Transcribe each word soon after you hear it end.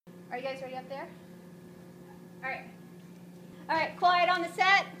Are you guys ready up there? All right. All right, quiet on the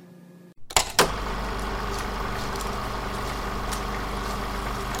set.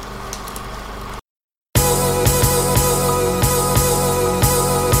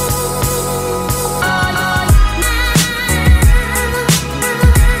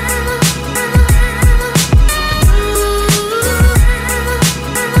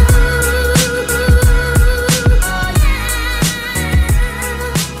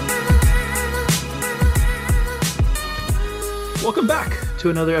 Welcome back to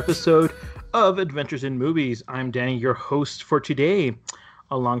another episode of Adventures in Movies. I'm Danny, your host for today.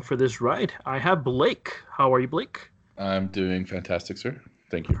 Along for this ride, I have Blake. How are you, Blake? I'm doing fantastic, sir.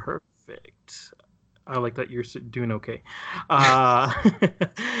 Thank you. Perfect. I like that you're doing okay. And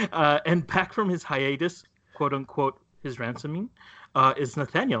back from his hiatus, quote unquote, his ransoming, is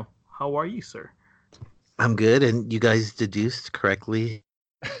Nathaniel. How are you, sir? I'm good, and you guys deduced correctly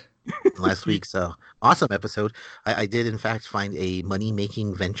last week's awesome episode. I did, in fact, find a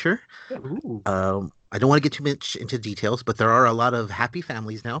money-making venture. Ooh. I don't want to get too much into details, but there are a lot of happy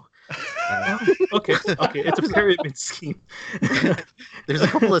families now. Okay. It's a pyramid scheme. There's a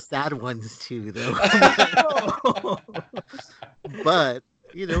couple of sad ones, too, though. But,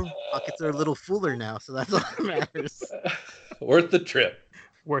 pockets are a little fuller now, so that's all that matters. Worth the trip.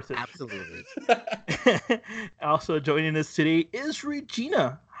 Worth it. Absolutely. Also joining us today is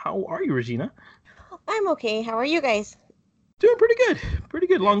Regina. How are you, Regina? I'm okay. How are you guys? Doing pretty good. Pretty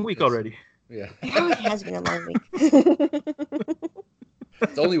good. Long week already. Yeah. It always has been a long week.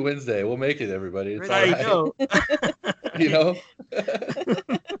 It's only Wednesday. We'll make it, everybody. It's all I right. know. You know?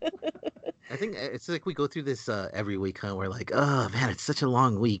 I think it's like we go through this every week, huh? We're like, oh man, it's such a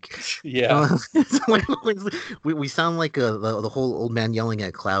long week. Yeah. It's like, we sound like the whole old man yelling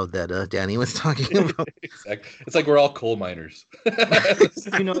at cloud that Danny was talking about. Exactly. It's like we're all coal miners.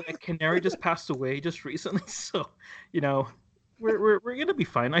 That canary just passed away just recently, so we're gonna be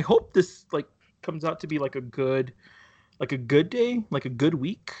fine. I hope this comes out to be like a good day, like a good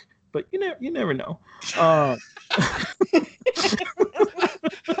week. But you never know.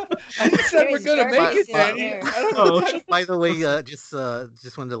 I said we're gonna make it, Danny. I don't know. By the way, just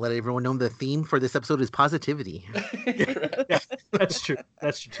wanted to let everyone know the theme for this episode is positivity. Yeah, that's true.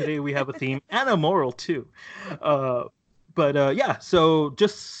 Today we have a theme and a moral too. So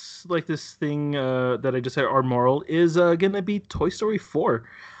just like this thing that I just said, our moral is gonna be Toy Story 4.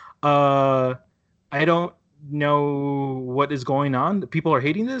 I don't know what is going on. People are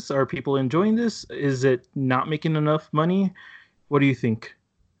hating this. Are people enjoying this? Is it not making enough money? What do you think?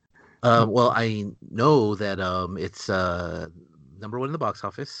 Well, I know that it's number one in the box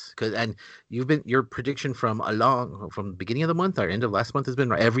office. And your prediction from the beginning of the month or end of last month has been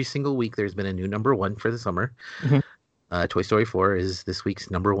right. Every single week there's been a new number one for the summer. Mm-hmm. Toy Story 4 is this week's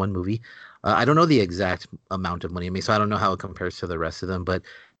number one movie. I don't know the exact amount of money it made, so I don't know how it compares to the rest of them. But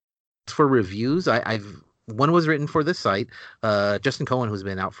for reviews, one was written for this site. Justin Cohen, who's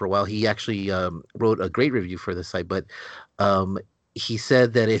been out for a while, he actually wrote a great review for this site. But he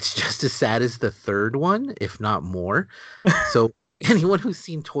said that it's just as sad as the third one, if not more. So anyone who's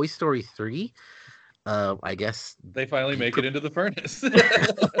seen Toy Story 3, I guess they finally make it into the furnace.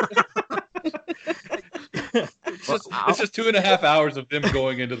 It's just 2.5 hours of them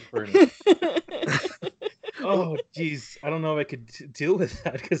going into the furnace. Oh, geez. I don't know if I could deal with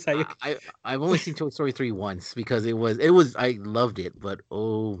that because I've only seen Toy Story 3 once because it was I loved it, but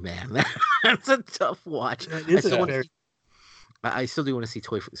oh man, that's a tough watch. I still do want to see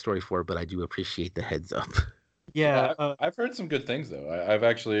Toy Story 4, but I do appreciate the heads up. Yeah, I've heard some good things though. I've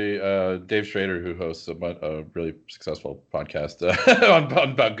actually Dave Schrader, who hosts a really successful podcast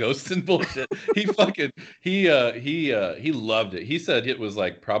about ghosts and bullshit. He loved it. He said it was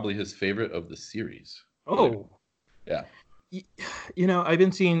like probably his favorite of the series. Oh, yeah. I've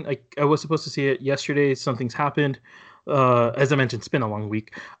been seeing, I was supposed to see it yesterday. Something's happened. As I mentioned, it's been a long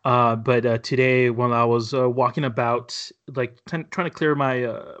week. But today, when I was walking about, trying to clear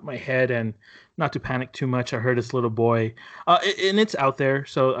my head and not to panic too much, I heard this little boy, and it's out there,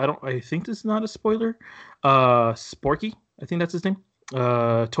 so I think this is not a spoiler. Sporky, I think that's his name.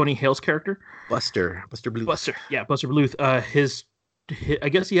 Tony Hale's character. Buster Bluth. Buster Bluth. I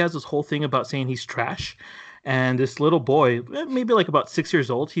guess he has this whole thing about saying he's trash, and this little boy, maybe about 6 years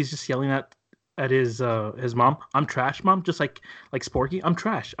old, he's just yelling at his mom, "I'm trash, mom," just like Sporky. I'm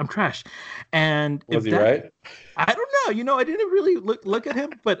trash. And was he right? I don't know. I didn't really look at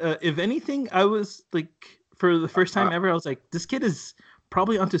him, but if anything, I was for the first time ever, I was like, this kid is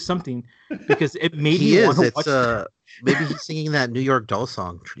probably onto something because it made me want to watch. Maybe he's singing that New York Doll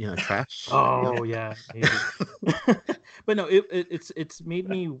song, trash. Oh yeah. But no, it's made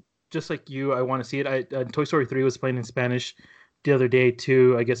me just like you, I want to see it. Toy Story 3 was playing in Spanish the other day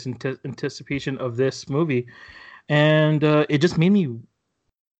too, I guess in anticipation of this movie. And it just made me.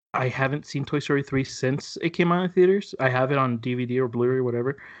 I haven't seen Toy Story 3 since it came out in theaters. I have it on DVD or Blu-ray or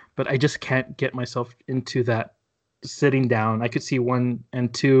whatever, but I just can't get myself into that sitting down. I could see 1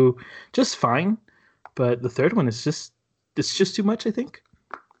 and 2 just fine, but the third one is it's just too much, I think.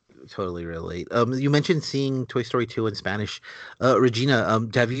 Totally relate. You mentioned seeing Toy Story 2 in Spanish. Regina,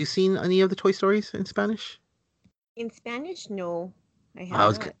 have you seen any of the Toy Stories in Spanish? In Spanish, no, I I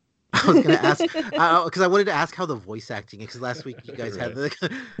was haven't. I was gonna ask because I wanted to ask how the voice acting. Because last week you guys had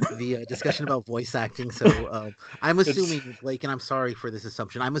the discussion about voice acting. So I'm assuming, Blake, and I'm sorry for this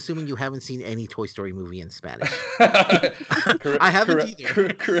assumption. I'm assuming you haven't seen any Toy Story movie in Spanish. I haven't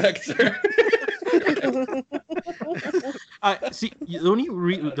either. Correct, sir. See,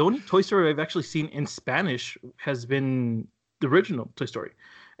 the only Toy Story I've actually seen in Spanish has been the original Toy Story,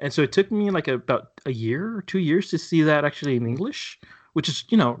 and so it took me like about a year or 2 years to see that actually in English, which is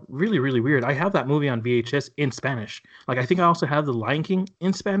really really weird. I have that movie on VHS in Spanish. Like I think I also have The Lion King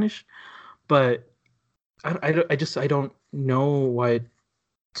in Spanish, but I don't know why it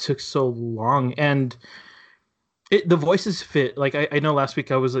took so long. And the voices fit. Like I know last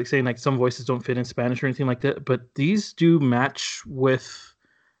week I was like saying like some voices don't fit in Spanish or anything like that, but these do match with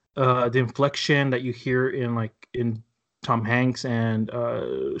the inflection that you hear in Tom Hanks and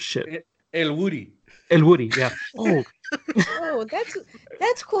El Woody. El Woody, yeah. Oh, Oh,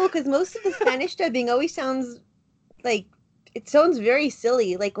 that's cool because most of the Spanish dubbing always sounds like it sounds very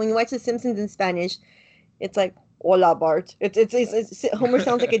silly. Like when you watch The Simpsons in Spanish, it's like "Hola, Bart." It's Homer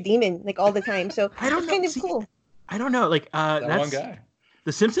sounds like a demon like all the time. So I don't it's know. kind of See, cool. I don't know. Like That one that's guy.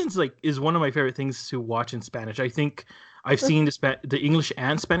 The Simpsons is one of my favorite things to watch in Spanish. I think I've seen the English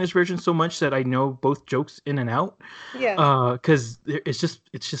and Spanish version so much that I know both jokes in and out. Yeah. Because it's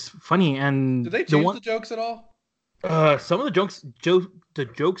just funny. And Did they change the jokes at all? some of the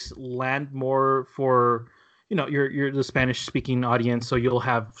jokes land more for you're the Spanish speaking audience, so you'll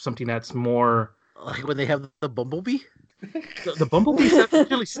have something that's more Like when they have the bumblebee. the bumblebee is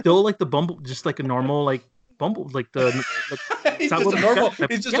actually still like the just like a normal like bumble like He's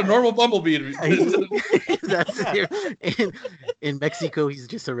just a normal bumblebee. That's it. In Mexico, he's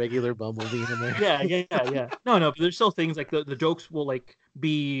just a regular bumblebee in there. yeah. No, but there's still things like the jokes will like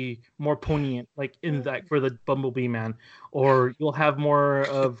be more poignant, like in that for the Bumblebee man, or you'll have more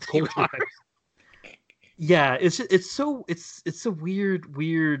of culture effects. Yeah, it's a weird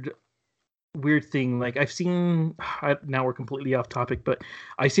thing. Like I've seen now we're completely off topic, but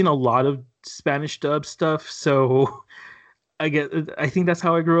I've seen a lot of Spanish dub stuff, so I think that's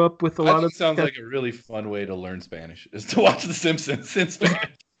how I grew up with a lot of. Sounds like a really fun way to learn Spanish is to watch The Simpsons in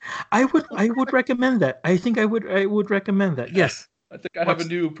Spanish. I would recommend that. I think I would recommend that. Yes. I think I have a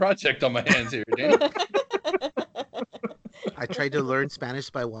new project on my hands here, Danny. I tried to learn Spanish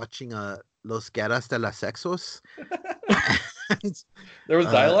by watching Los Guerras de los Sexos. There was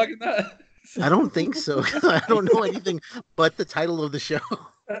dialogue in that? I don't think so. I don't know anything but the title of the show.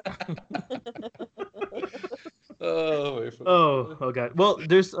 Oh god. Well,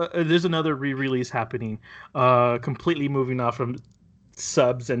 there's another re-release happening. Completely moving off from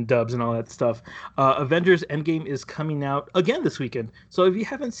subs and dubs and all that stuff. Avengers Endgame is coming out again this weekend. So if you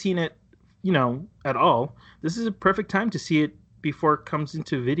haven't seen it, at all, this is a perfect time to see it before it comes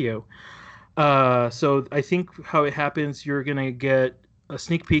into video. So I think how it happens, you're gonna get a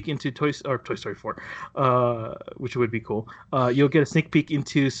sneak peek into Toy Story 4, which would be cool. You'll get a sneak peek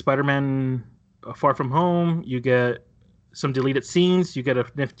into Spider-Man Far From Home. You get some deleted scenes. You get a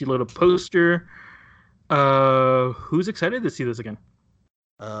nifty little poster. Who's excited to see this again?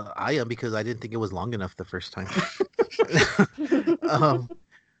 I am, because I didn't think it was long enough the first time.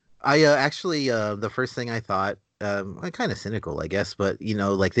 I actually the first thing I thought, kind of cynical, I guess, but it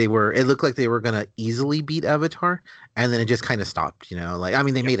looked like they were gonna easily beat Avatar, and then it just kind of stopped.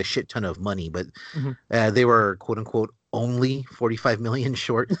 They made a shit ton of money, but they were quote unquote only 45 million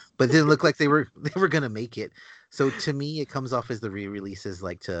short, but it didn't look like they were gonna make it. So to me, it comes off as the re-releases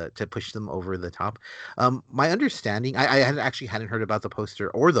like to push them over the top. My understanding, I hadn't heard about the poster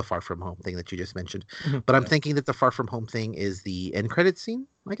or the Far From Home thing that you just mentioned, but I'm thinking that the Far From Home thing is the end credit scene,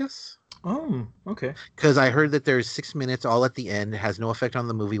 I guess. Oh, okay. Because I heard that there's 6 minutes all at the end, has no effect on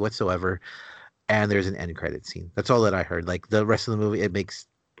the movie whatsoever, and there's an end credit scene. That's all that I heard. Like the rest of the movie,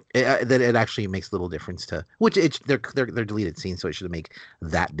 it actually makes little difference to they're deleted scenes, so it shouldn't make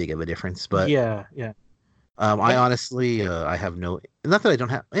that big of a difference. But yeah. I honestly, I have not that I don't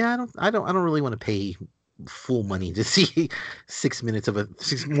have. Yeah, I don't really want to pay full money to see 6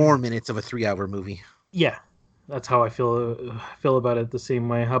 more minutes of a 3-hour movie. Yeah. That's how I feel about it the same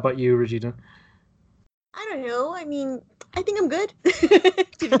way. How about you, Regina? I don't know. I mean, I think I'm good,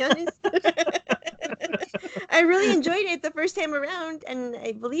 to be honest. I really enjoyed it the first time around, and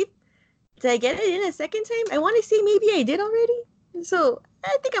I believe, did I get it in a second time? I want to say maybe I did already. So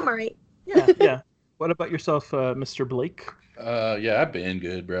I think I'm all right. Yeah, yeah. What about yourself, Mr. Blake? Yeah, I've been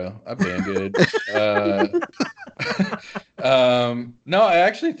good, bro. I've been good. No, I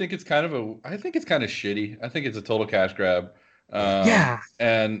actually think it's kind of I think it's kind of shitty. I think it's a total cash grab. Yeah.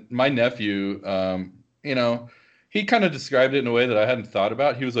 And my nephew, you know, he kind of described it in a way that I hadn't thought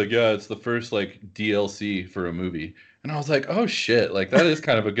about. He was like, "Yeah, it's the first like DLC for a movie," and I was like, "Oh shit!" Like that is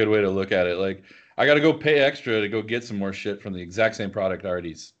kind of a good way to look at it. Like I got to go pay extra to go get some more shit from the exact same product I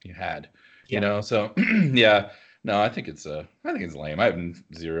already had. You Yeah. know, so yeah. No, I think it's lame. I have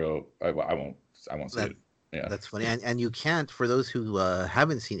zero. I won't see That- it. Yeah. That's funny, and you can't. For those who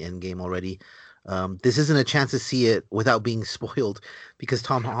haven't seen Endgame already, this isn't a chance to see it without being spoiled, because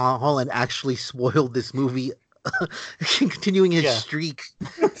Tom Holland actually spoiled this movie, continuing his Yeah. streak.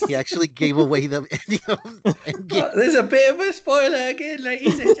 He actually gave away the ending of Endgame. There's a bit of a spoiler again,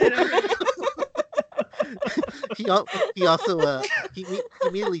 ladies and gentlemen. He also he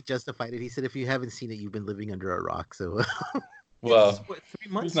immediately justified it. He said, "If you haven't seen it, you've been living under a rock." So Well, It's, what,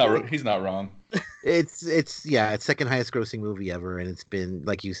 3 months? he's not wrong. it's second highest grossing movie ever, and it's been,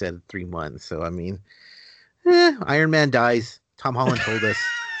 like you said, 3 months. So I mean, Iron Man dies. Tom Holland told us.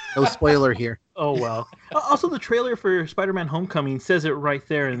 No spoiler here. Oh well. Also, the trailer for Spider-Man: Homecoming says it right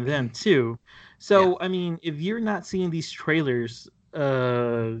there and then too. So I mean, if you're not seeing these trailers,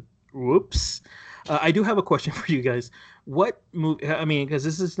 whoops. I do have a question for you guys. What movie? I mean, because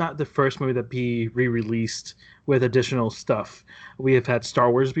this is not the first movie that be re-released with additional stuff. We have had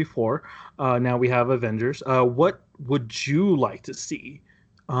Star Wars before. Now we have Avengers. What would you like to see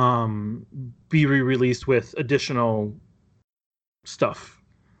be re-released with additional stuff?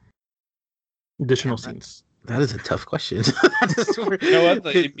 Additional scenes. That is a tough question. You know what?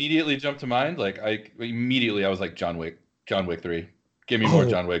 Like, immediately jumped to mind. Like I was like John Wick 3. Give me more Oh.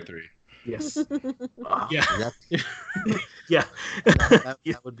 John Wick 3. Yes. Oh, Yeah. Yeah. Yeah.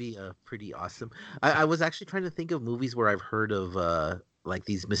 That would be pretty awesome. I was actually trying to think of movies where I've heard of like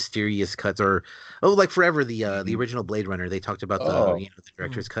these mysterious cuts, or like Forever, the original Blade Runner. They talked about Oh. the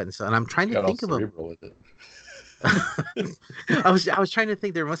director's cut and stuff. And I'm trying You to got all think of a cerebral with it. I was trying to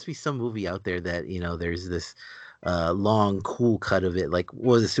think there must be some movie out there that, there's this long cool cut of it. Like,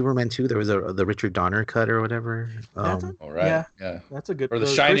 what was it, Superman 2? There was the Richard Donner cut or whatever. That's a- All right. Yeah. Yeah. That's a good. Or The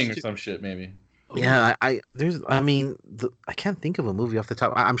first Shining or two- some shit maybe. Yeah, I can't think of a movie off the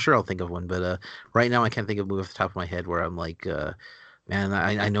top. I'm sure I'll think of one, but right now I can't think of a movie off the top of my head where I'm like, man,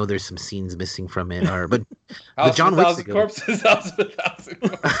 I know there's some scenes missing from it. But House John of a Wick's Thousand a good Corpses. House of a Thousand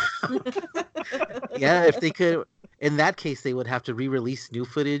Corpses. yeah, if they could, in that case, they would have to re-release new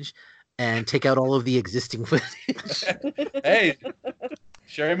footage and take out all of the existing footage. Hey,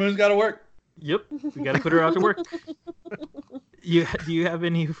 Sherry Moon's got to work. Yep, we got to put her out to work. Do you have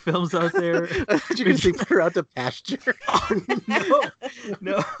any films out there? You can take her out to pasture. Oh,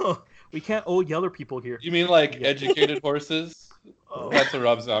 no, we can't old yeller people here. You mean like Educated Horses? Oh. That's a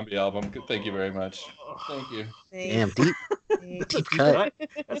Rob Zombie album. Thank you very much. Thank you. Damn, deep That's a deep cut.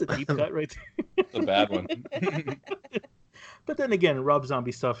 That's a deep cut right there. It's a bad one. But then again, Rob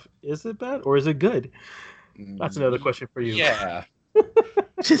Zombie stuff, is it bad or is it good? That's another question for you. Yeah.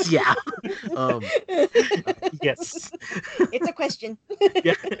 Just yeah. Yes. It's a question.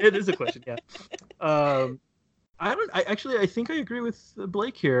 Yeah, it is a question. Yeah. I think I agree with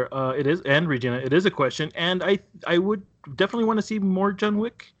Blake here. It is, and Regina, it is a question, and I would definitely want to see more John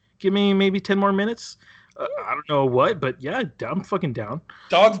Wick. Give me maybe 10 more minutes. I don't know what, but yeah, I'm fucking down.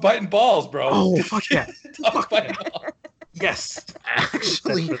 Dogs biting balls, bro. Oh, fuck yeah. Dogs Fuck biting yeah. balls. Yes.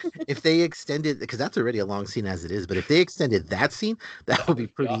 Actually, if they extended, because that's already a long scene as it is, but if they extended that scene, that would be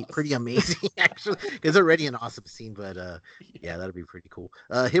pretty amazing. Actually, it's already an awesome scene, but yeah, that'd be pretty cool.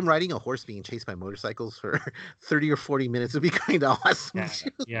 Him riding a horse being chased by motorcycles for 30 or 40 minutes would be kind of awesome. Yeah.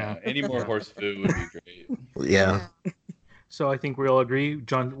 Yeah. Any more horse food would be great. Yeah. So I think we all agree.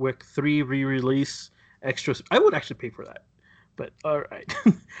 John Wick 3 re-release extra. I would actually pay for that. But all right,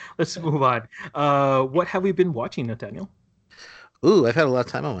 let's move on. What have we been watching, Nathaniel? Ooh, I've had a lot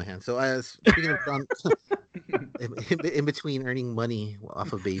of time on my hands. So speaking of John, in between earning money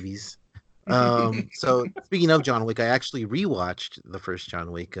off of babies. So speaking of John Wick, I actually rewatched the first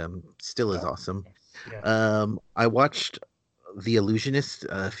John Wick. Still is awesome. Yeah. I watched The Illusionist.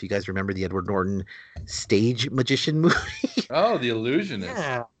 If you guys remember the Edward Norton stage magician movie. Oh, The Illusionist.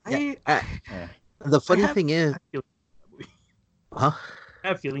 Yeah. Yeah. The funny thing is, huh? I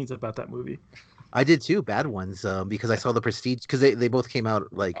have feelings about that movie. I did too, bad ones, because I saw the Prestige because they both came out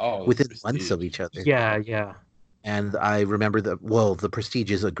like Oh, within the months of Prestige. each other. Yeah. And I remember the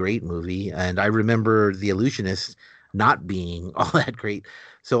Prestige is a great movie, and I remember The Illusionist not being all that great.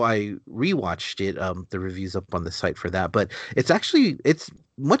 So I rewatched it. The reviews up on the site for that, but it's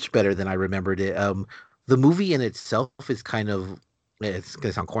much better than I remembered it. The movie in itself is kind of it's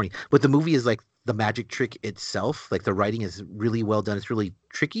gonna sound corny, but the movie is like the magic trick itself. Like the writing is really well done. It's really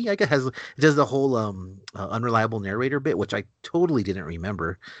tricky. I guess it does the whole unreliable narrator bit, which I totally didn't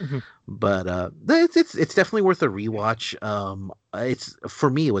remember. Mhm. But it's definitely worth a rewatch. It's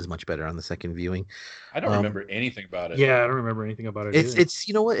for me it was much better on the second viewing. I don't Um, remember anything about it. Yeah, I don't remember anything about it either. it's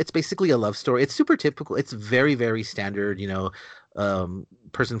you know what? It's basically a love story. It's super typical. It's very very standard.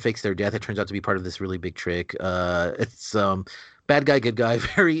 Person fakes their death. It turns out to be part of this really big trick. It's bad guy, good guy,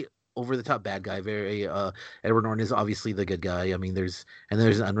 very over the top bad guy. Very Edward Norton is obviously the good guy. I mean, there's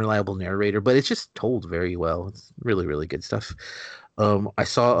an unreliable narrator, but it's just told very well. It's really really good stuff. I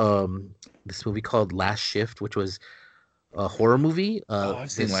saw this movie called Last Shift, which was a horror movie.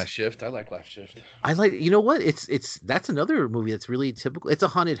 I've seen Last Shift. I like Last Shift. I like, you know what? It's that's another movie that's really typical. It's a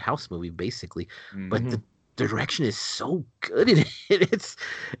haunted house movie basically, but the direction is so good in it. It's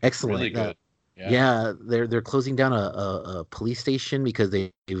excellent. Really good. Yeah, they're closing down a police station because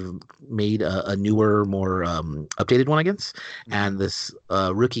they've made a newer, more updated one, I guess. And this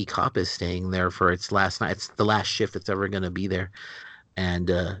rookie cop is staying there for its last night. It's the last shift it's ever going to be there,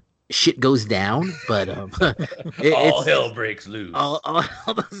 and shit goes down. But all hell breaks loose. All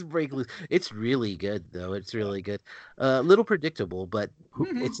those break loose. It's really good though. It's really good. Little predictable, but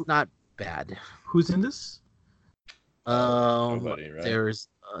it's not bad. Who's in this? Nobody, right? There's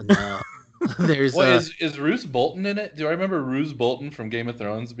no. There's Well, is Roose Bolton in it? Do I remember Roose Bolton from Game of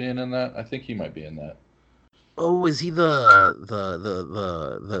Thrones being in that? I think he might be in that. Oh, is he the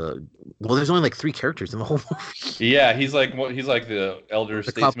well, there's only like 3 characters in the whole movie. Yeah, he's like the elder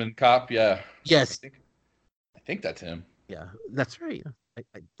The statesman cop. Yeah. Yes. I think that's him. Yeah, that's right.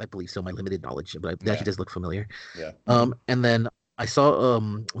 I believe so. My limited knowledge, but that Yeah. he does look familiar. Yeah. And then I saw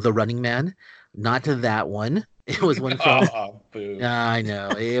The Running Man, not that one. It was one from Oh, boo. I know.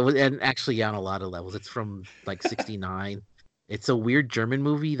 It was, and actually on a lot of levels. It's from like 69. It's a weird German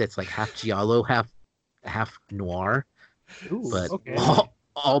movie that's like half giallo, half noir, Ooh, but okay.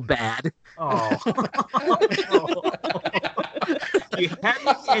 all bad. Oh. You had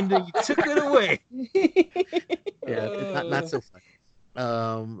it and then you took it away. Yeah, it's not so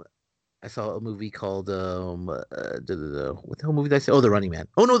fun. I saw a movie called what the hell movie did I say? Oh, The Running Man.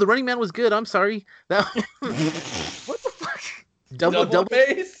 Oh no, The Running Man was good. I'm sorry. That What the fuck?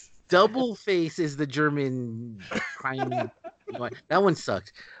 Double Face is the German crime. That one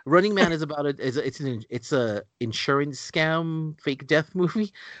sucked. Running Man is about it's a insurance scam fake death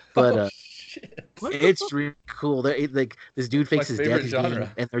movie, but Shit. it's really cool. Like this dude fakes his favorite death,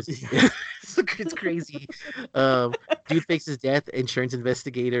 genre. and there's it's crazy. Dude fakes his death. Insurance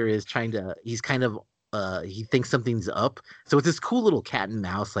investigator is he's kind of he thinks something's up. So it's this cool little cat and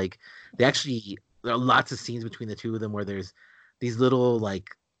mouse. Like there are lots of scenes between the two of them where there's these little like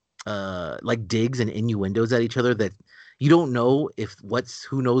digs and innuendos at each other that you don't know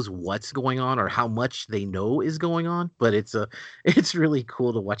who knows what's going on or how much they know is going on, but it's really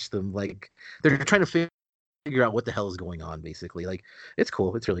cool to watch them. Like they're trying to figure out what the hell is going on, basically. Like it's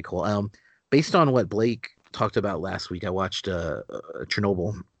cool. It's really cool. Based on what Blake talked about last week, I watched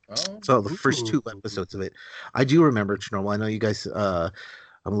Chernobyl. Oh, So the first 2 episodes of it. I do remember Chernobyl. I know you guys I'm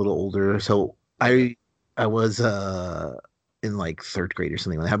a little older, so I was in like 3rd grade or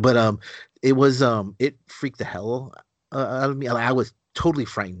something like that. But it was it freaked the hell out of me. I was totally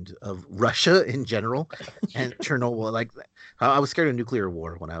frightened of Russia in general and Chernobyl. Like I was scared of nuclear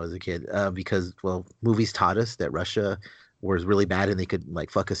war when I was a kid because movies taught us that Russia was really bad and they could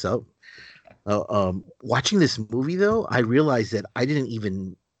like fuck us up. Watching this movie though, I realized that I didn't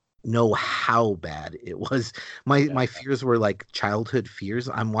even know how bad it was. My fears were like childhood fears.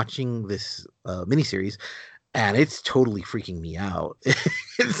 I'm watching this miniseries and it's totally freaking me out.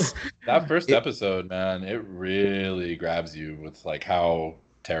 That first episode, man, it really grabs you with like how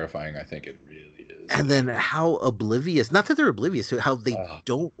terrifying I think it really is. And then how oblivious, not that they're oblivious to how they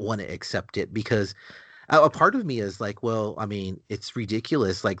don't want to accept it, because a part of me is like, well, I mean, it's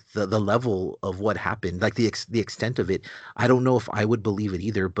ridiculous, like the level of what happened, like the extent of it. I don't know if I would believe it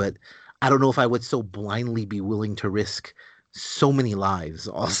either, but I don't know if I would so blindly be willing to risk so many lives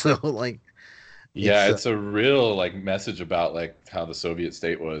also. Like yeah, it's a real like message about like how the Soviet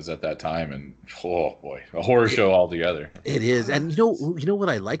state was at that time, and oh boy, a horror show altogether. It is, and you know what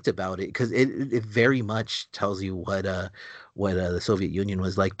I liked about it, because it very much tells you what the Soviet Union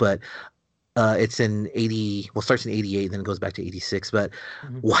was like. But It's in 80, well, starts in 88, then it goes back to 86. But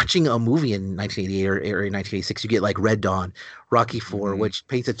Mhm. watching a movie in 1988 or 1986, you get like Red Dawn, Rocky Four, Mhm. which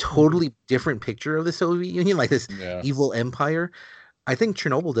paints a totally different picture of the Soviet Union, like this Yeah. evil empire. I think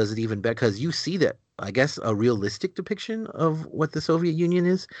Chernobyl does it even better because you see that, I guess, a realistic depiction of what the Soviet Union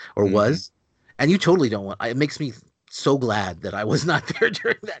is or Mhm. was. And you totally don't want, it makes me so glad that I was not there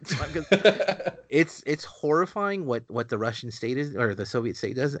during that time because it's horrifying what the Russian state is or the Soviet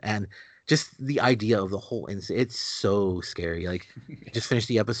state does, and just the idea of the whole incident. It's so scary. Like, just finished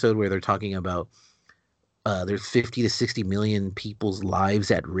the episode where they're talking about there's 50 to 60 million people's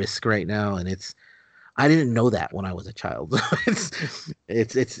lives at risk right now, and it's I didn't know that when I was a child.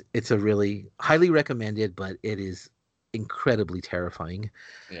 It's a really highly recommended, but it is incredibly terrifying.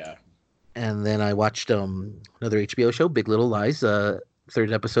 Yeah. And then I watched another HBO show, Big Little Lies.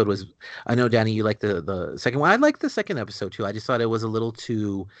 Third episode was, I know Danny, you like the second one. I liked the second episode too. I just thought it was a little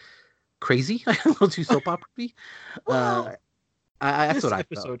too crazy, a little too soap opera. Well, That's this what I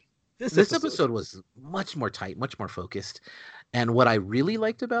felt. episode, this This episode. episode was much more tight, much more focused. And what I really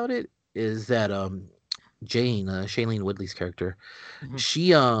liked about it is that Jane, Shailene Woodley's character, Mhm.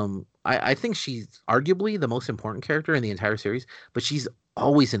 she I think she's arguably the most important character in the entire series, but she's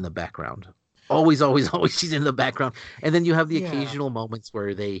always in the background. Always, always, always she's in the background. And then you have the Yeah. occasional moments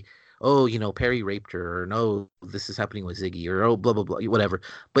where they, oh, Perry raped her, or no, this is happening with Ziggy, or oh, blah blah blah, whatever.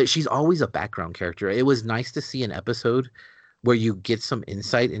 But she's always a background character. It was nice to see an episode where you get some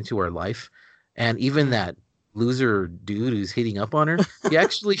insight into her life. And even Mhm. that loser dude who's hitting up on her, he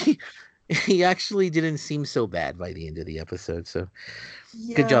actually he actually didn't seem so bad by the end of the episode. So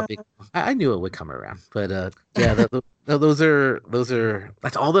good job, Yeah. Big. I knew it would come around, but yeah, those are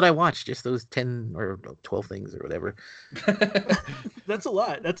that's all that I watched. Just those 10 or 12 things or whatever. That's a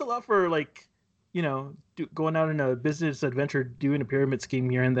lot. That's a lot for like, going out in a business adventure, doing a pyramid scheme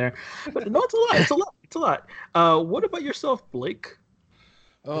here and there. But no, it's a lot. It's a lot. It's a lot. What about yourself, Blake?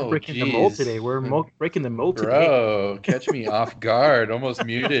 We're Oh, breaking the mold geez. today. Breaking the mold today. Bro, catch me off guard. Almost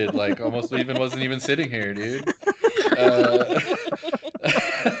muted. Like, almost even wasn't even sitting here, dude. Uh,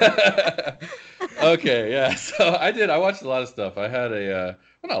 okay, yeah. So I watched a lot of stuff. I had well,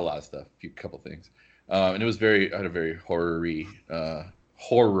 not a lot of stuff, a couple things. And it was I had a very horror-y,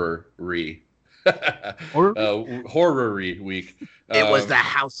 Or horror-y week. It was the Um,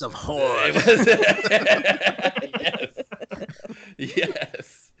 House of Horror. it was,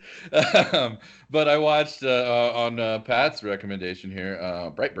 yes. But I watched on Pat's recommendation here,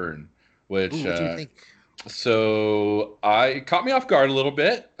 Brightburn, which Ooh, what do you think? so I caught me off guard a little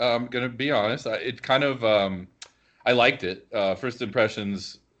bit. I'm gonna be honest. It kind of I liked it. First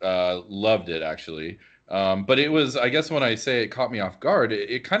impressions, loved it actually. But it was, I guess, when I say it caught me off guard,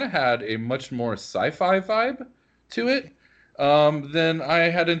 it kind of had a much more sci-fi vibe to it than I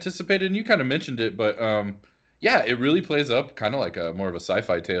had anticipated. And you kind of mentioned it, but yeah, it really plays up kind of like a more of a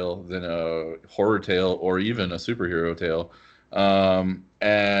sci-fi tale than a horror tale or even a superhero tale.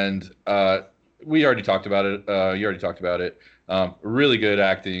 And we already talked about it. You already talked about it. Really good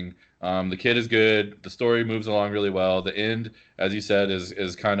acting. The kid is good. The story moves along really well. The end, as you said,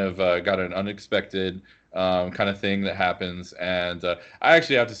 is kind of got an unexpected kind of thing that happens. And I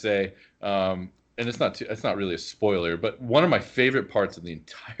actually have to say, and it's not really a spoiler, but one of my favorite parts of the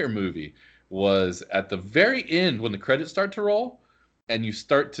entire movie was at the very end when the credits start to roll and you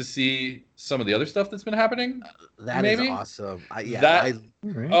start to see some of the other stuff that's been happening. That is Maybe awesome. I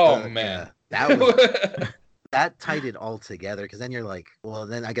right? oh yeah, man, that tied it all together because then you're like, well,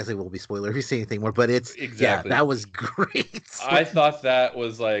 then I guess it will be spoiler if you say anything more. But yeah, exactly. that was great. I thought that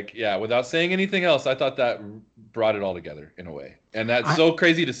was like, yeah, without saying anything else, I thought that brought it all together in a way. And that's so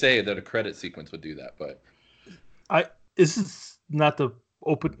crazy to say that a credit sequence would do that, but this is not the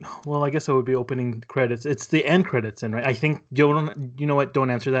open. Well, I guess it would be opening credits. It's the end credits, and right. I think Joe. You know what? Don't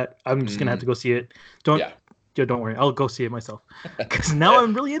answer that. I'm just gonna have to go see it. yeah. Joe, don't worry. I'll go see it myself because now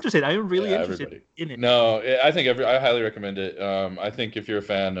I'm really interested. I'm really interested in it. No, I think I highly recommend it. I think if you're a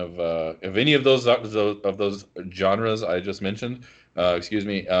fan of any of those genres I just mentioned, excuse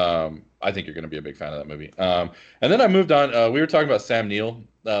me, I think you're going to be a big fan of that movie. And then I moved on. We were talking about Sam Neill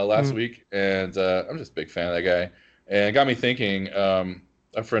last week, and I'm just a big fan of that guy. And it got me thinking.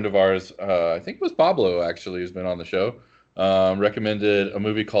 A friend of ours, I think it was Pablo actually, who's been on the show, recommended a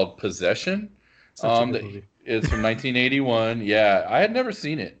movie called Possession. Such a good movie. It's from 1981. Yeah, I had never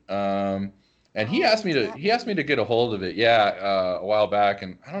seen it. And he asked me to get a hold of it. Yeah, a while back,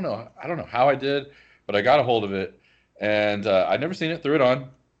 and I don't know how I did, but I got a hold of it, and I'd never seen it. Threw it on.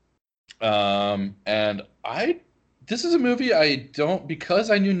 And this is a movie I don't,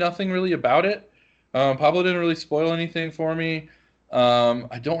 because I knew nothing really about it. Pablo didn't really spoil anything for me.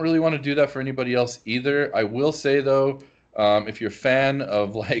 I don't really want to do that for anybody else either. I will say though, if you're a fan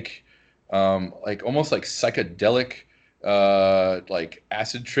of like almost like psychedelic, like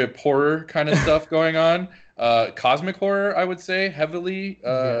acid trip horror kind of stuff going on, cosmic horror, I would say heavily.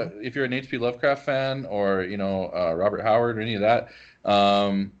 Yeah. If you're an H.P. Lovecraft fan or Robert Howard or any of that,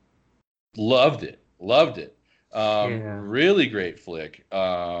 loved it. Yeah. Really great flick.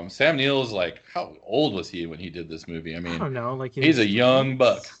 Sam Neill is like, how old was he when he did this movie? I I mean, don't know. Like he's a young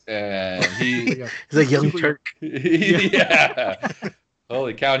buck, and he, Yeah. He's a young Turk. yeah.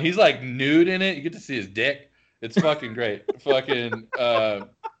 Holy cow! And he's like nude in it. You get to see his dick. It's fucking great. Fucking.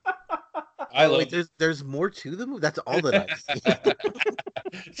 I love. Wait, there's more to the movie. That's all that I've seen.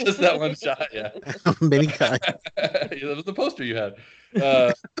 Just that one shot, yeah. Many times. That was the poster you had.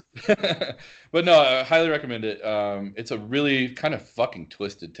 But no, I highly recommend it. It's a really kind of fucking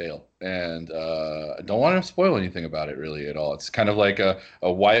twisted tale, and I don't want to spoil anything about it really at all. It's kind of like a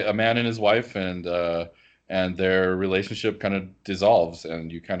man and his wife, and their relationship kind of dissolves, and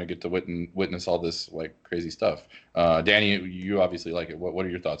you kind of get to witness all this like crazy stuff. Danny, you obviously like it. What are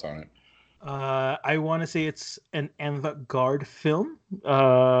your thoughts on it? I want to say it's an avant-garde film,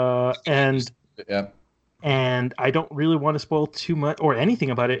 and Yeah. and I don't really want to spoil too much or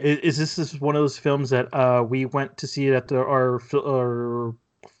anything about it. This is one of those films that we went to see it at our film.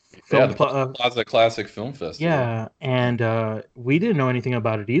 The Plaza Classic Film Festival. Yeah, and we didn't know anything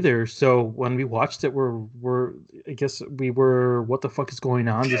about it either. So when we watched it, I guess we were, what the fuck is going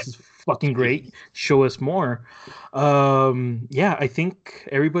on? This is fucking great. Show us more. Yeah, I think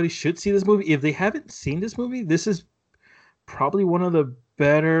everybody should see this movie. If they haven't seen this movie, this is probably one of the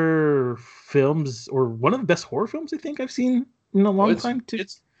better films, or one of the best horror films I think I've seen in a long time too.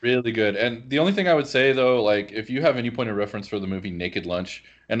 It's really good. And the only thing I would say though, like if you have any point of reference for the movie Naked Lunch,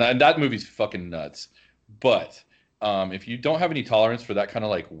 and that movie's fucking nuts, but if you don't have any tolerance for that kind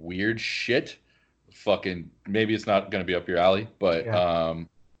of like weird shit, fucking maybe it's not going to be up your alley. But Yeah.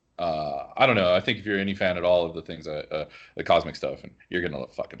 I don't know. I think if you're any fan at all of the things, the cosmic stuff, and you're gonna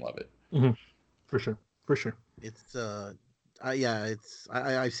fucking love it. Mm-hmm. For sure. It's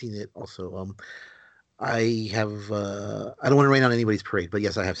I've seen it also. I have I don't want to rain on anybody's parade, but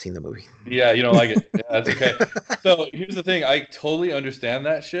yes, I have seen the movie. Yeah, you don't like it. Yeah, that's okay. So here's the thing. I totally understand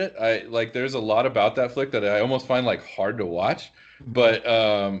that shit. I like there's a lot about that flick that I almost find like hard to watch, but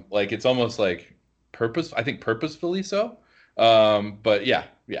like it's almost like purposefully so. But yeah,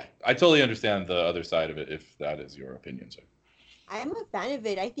 I totally understand the other side of it if that is your opinion, sir. I'm a fan of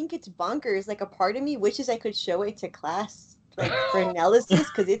it. I think it's bonkers. Like a part of me wishes I could show it to class, like for analysis,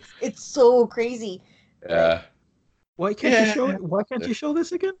 because it's so crazy. Yeah. Why can't you show it? Why can't you show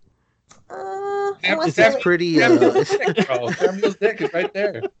this again? I want That's to pretty. Samuel's dick is right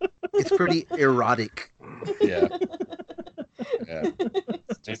there. It's pretty erotic. Yeah. Yeah.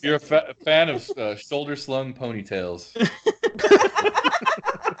 If you're a fan of shoulder slung ponytails.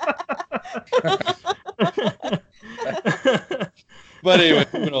 But anyway,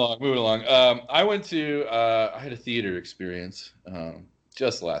 moving along. I went to I had a theater experience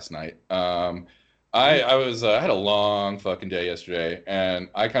just last night. I had a long fucking day yesterday, and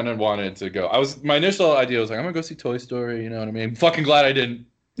I kind of wanted to go. My initial idea was like, I'm gonna go see Toy Story. You know what I mean? Fucking glad I didn't.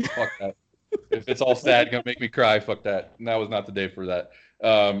 Fuck that. If it's all sad, gonna make me cry. Fuck that. And that was not the day for that.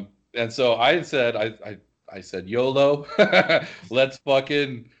 And so I said YOLO. Let's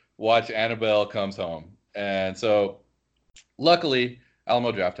fucking watch Annabelle Comes Home. And so luckily,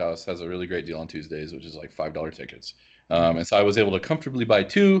 Alamo Drafthouse has a really great deal on Tuesdays, which is like $5 tickets. And so I was able to comfortably buy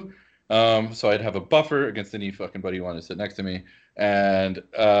two. So I'd have a buffer against any fucking buddy who wanted to sit next to me. And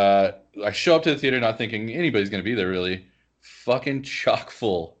I show up to the theater not thinking anybody's going to be there really. Fucking chock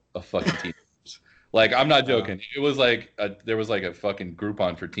full of fucking teenagers. Like, I'm not joking. It was like there was like a fucking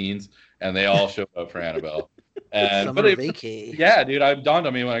Groupon for teens, and they all showed up for Annabelle. And Summer vacay. Yeah, dude, it dawned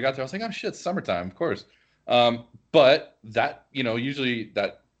on me when I got there. I was like, oh shit, it's summertime, of course. But that, usually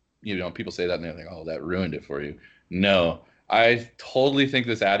that, people say that and they're like, oh, that ruined it for you. No, I totally think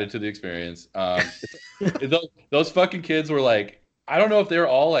this added to the experience. Those fucking kids were like, I don't know if they were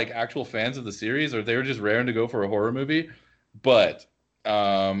all like actual fans of the series or if they were just raring to go for a horror movie, but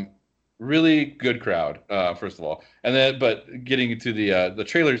really good crowd, first of all. And then, but getting into the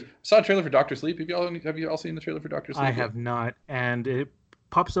trailers, I saw a trailer for Doctor Sleep. Have you all seen the trailer for Doctor Sleep? I have not, and it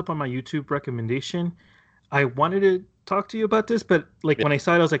pops up on my YouTube recommendation. I wanted to talk to you about this, but when I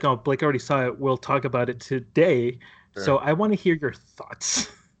saw it, I was like, oh, Blake already saw it. We'll talk about it today. Sure. So I want to hear your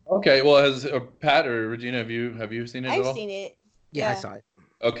thoughts. Okay. Well, has Pat or Regina, have you seen it at all? I've seen it. Yeah, I saw it.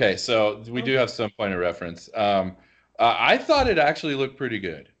 Okay. So we do have some point of reference. I thought it actually looked pretty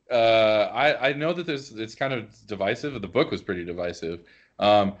good. I know that it's kind of divisive. The book was pretty divisive.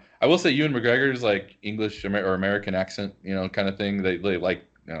 I will say Ewan McGregor's like English or American accent, kind of thing. They like,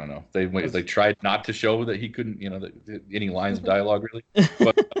 I don't know. They tried not to show that he couldn't, any lines of dialogue really.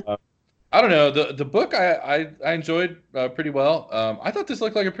 But I don't know. The book I enjoyed pretty well. I thought this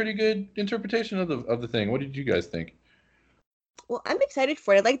looked like a pretty good interpretation of the thing. What did you guys think? Well, I'm excited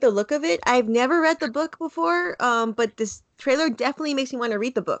for it. I like the look of it. I've never read the book before, but this trailer definitely makes me want to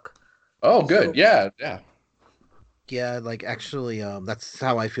read the book. Oh, good. So- Yeah. Yeah, like actually, that's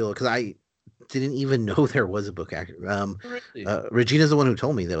how I feel because I didn't even know there was a book. Really? Regina's the one who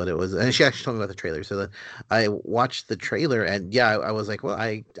told me that what it was, and she actually told me about the trailer. So I watched the trailer, and yeah, I was like, well,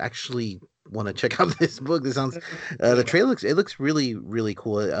 I actually want to check out this book. This sounds the trailer looks really really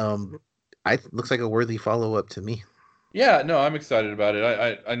cool. Looks like a worthy follow up to me. Yeah, no, I'm excited about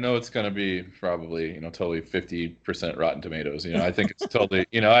it. I know it's going to be probably, totally 50% Rotten Tomatoes. I think it's totally,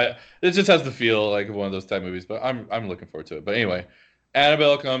 it just has the feel like one of those type movies, but I'm looking forward to it. But anyway,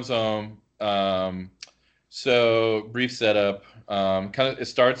 Annabelle comes home. So brief setup. It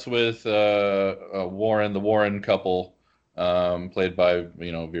starts with the Warren couple, played by,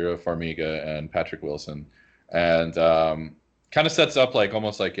 Vera Farmiga and Patrick Wilson, and kind of sets up like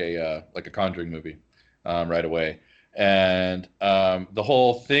almost like a Conjuring movie right away. And the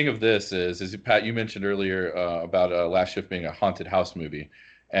whole thing of this is Pat, you mentioned earlier about Last Shift being a haunted house movie,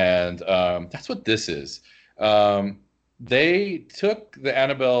 and that's what this is. They took the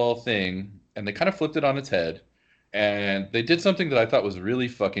Annabelle thing and they kind of flipped it on its head, and they did something that I thought was really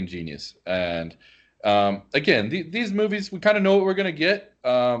fucking genius. And again, these movies, we kind of know what we're gonna get,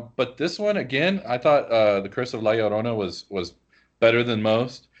 but this one, again, I thought The Curse of La Llorona was better than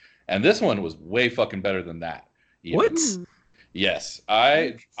most, and this one was way fucking better than that. Even. What? Yes,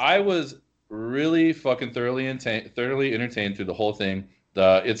 I was really fucking thoroughly entertained through the whole thing.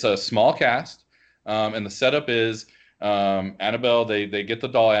 It's a small cast, and the setup is Annabelle. They get the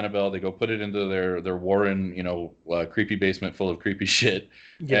doll Annabelle. They go put it into their Warren, creepy basement full of creepy shit,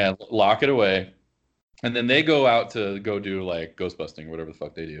 and lock it away. And then they go out to go do like ghost busting or whatever the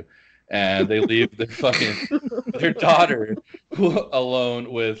fuck they do. And they leave their daughter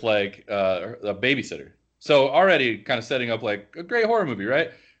alone with like a babysitter. So already kind of setting up like a great horror movie,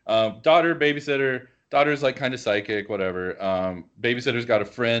 right? Daughter, babysitter. Daughter's like kind of psychic, whatever. Babysitter's got a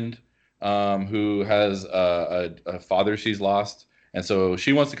friend who has a father she's lost. And so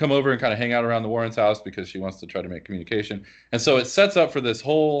she wants to come over and kind of hang out around the Warren's house because she wants to try to make communication. And so it sets up for this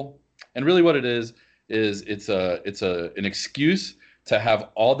whole, and really what it is it's an excuse to have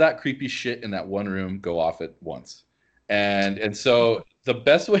all that creepy shit in that one room go off at once. And so the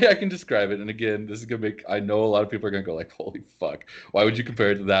best way I can describe it, and again, this is gonna make, I know a lot of people are gonna go like, holy fuck, why would you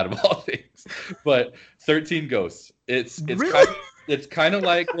compare it to that of all things? But 13 Ghosts. It's kind of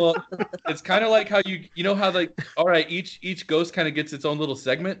like, well, it's kind of like how you know how like, all right, each ghost kind of gets its own little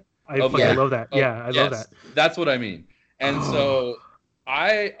segment. I love that. Yeah, I love that. That's what I mean. And so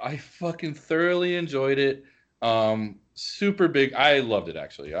I fucking thoroughly enjoyed it. Super big. I loved it,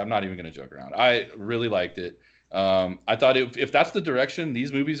 actually. I'm not even gonna joke around. I really liked it. I thought if that's the direction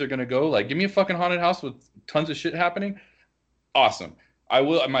these movies are gonna go, like give me a fucking haunted house with tons of shit happening, awesome. I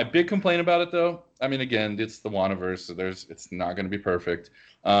will. My big complaint about it, though, I mean, again, it's the Wandaverse, so it's not gonna be perfect.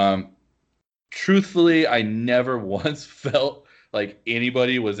 Truthfully, I never once felt like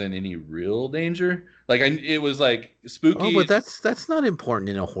anybody was in any real danger. Like it was like spooky. Oh, but that's not important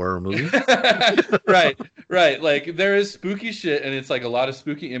in a horror movie. right. Like there is spooky shit, and it's like a lot of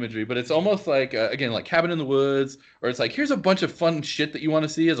spooky imagery, but it's almost like again, like Cabin in the Woods, or it's like here's a bunch of fun shit that you want to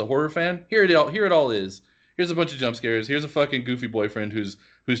see as a horror fan. Here it all is. Here's a bunch of jump scares. Here's a fucking goofy boyfriend who's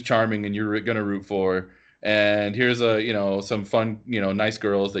charming and you're gonna root for. And here's some fun, nice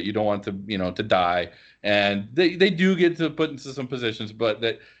girls that you don't want to die. And they do get to put into some positions, but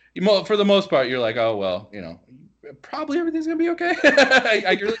that for the most part, you're like, oh well, probably everything's gonna be okay.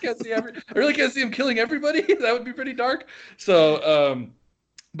 I really can't see him killing everybody. That would be pretty dark. So,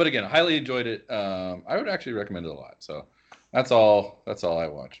 but again, I highly enjoyed it. I would actually recommend it a lot. So that's all I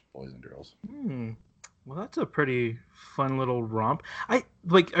watch, boys and girls. Well, that's a pretty fun little romp. I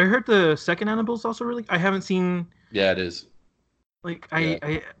heard the second Annabelle's also really. I haven't seen. Yeah, it is. Like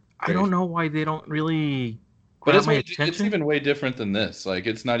I don't know why they don't really. But it's even way different than this. Like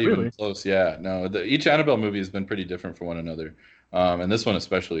it's not even close. Yeah, no. Each Annabelle movie has been pretty different from one another, and this one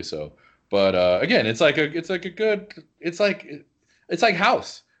especially so. But again, it's like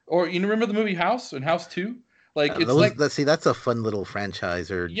House, or you remember the movie House and House 2? Like it's that's a fun little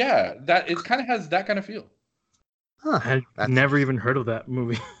franchise. Or yeah, that it kind of has that kind of feel. I've never even heard of that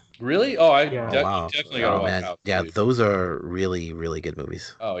movie. Really? Oh, I Yeah. Oh wow! definitely gotta Oh watch man, House. yeah, Dude. those are really really good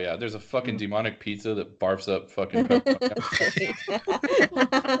movies. Oh yeah, there's a fucking demonic pizza that barfs up fucking pepperoni.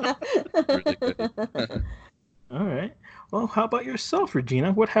 Really good. All right. Well, how about yourself,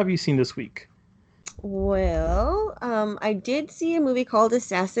 Regina? What have you seen this week? Well, I did see a movie called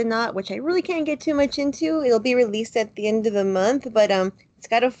Assassinaut, which I really can't get too much into. It'll be released at the end of the month, but it's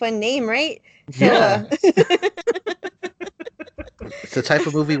got a fun name, right? So, Yeah. It's the type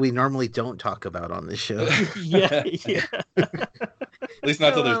of movie we normally don't talk about on this show. Yeah, yeah. At least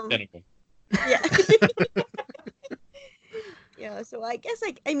not till there's 10 of them. yeah. Yeah, so I guess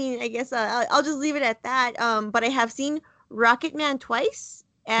I'll just leave it at that. But I have seen Rocket Man twice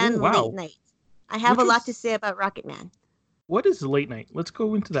and Ooh, wow. Late Night. I have Which a lot was- to say about Rocket Man. What is Late Night? Let's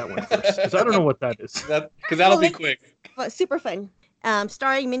go into that one first, because I don't know what that is. Because that'll be it's- quick. But super fun.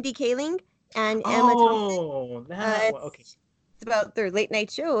 Starring Mindy Kaling and Emma Thompson. Oh, that one. Okay. It's about their late night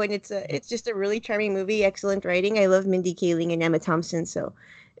show, and it's just a really charming movie. Excellent writing. I love Mindy Kaling and Emma Thompson, so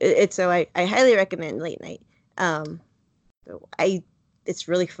I highly recommend Late Night. It's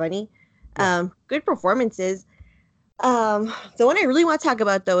really funny. Good performances. The one I really want to talk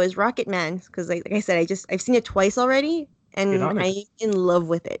about though is Rocket Man, because like I said, I've seen it twice already, and Get on it. I'm in love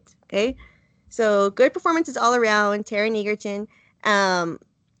with it. Okay, so good performances all around. Taron Egerton,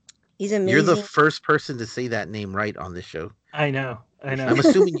 he's amazing. You're the first person to say that name right on this show. I know. I'm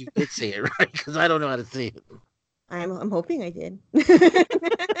assuming you did say it right because I don't know how to say it. I'm hoping I did.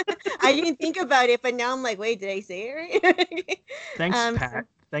 I didn't think about it, but now I'm like, wait, did I say it right? Thanks, Pat.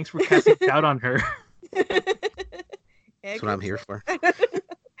 Thanks for casting doubt on her. That's what I'm here for.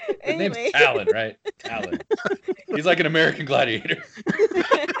 His name's Talon, right? Talon. He's like an American gladiator.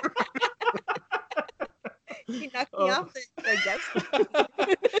 He knocked me off the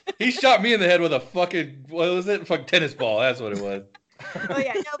desk. He shot me in the head with a fucking, what was it? Fucking tennis ball. That's what it was. Oh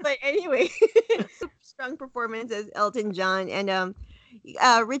yeah, no, but anyway, strong performance as Elton John and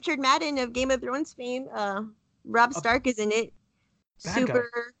Richard Madden of Game of Thrones fame. Rob Stark is in it. Bad Super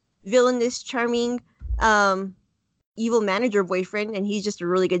villainous, charming, evil manager boyfriend, and he's just a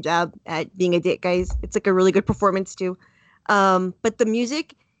really good job at being a dick, guys. It's like a really good performance too. But the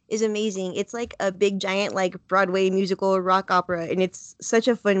music is amazing. It's like a big giant like Broadway musical rock opera, and it's such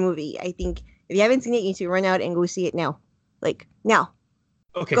a fun movie. I think if you haven't seen it, you need to run out and go see it now. Like now.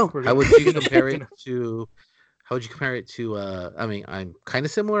 Okay. Go. we're How good. would you compare it to? How would you compare it to? I mean, I'm kind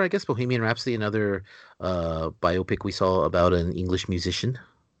of similar, I guess. Bohemian Rhapsody, another biopic we saw about an English musician.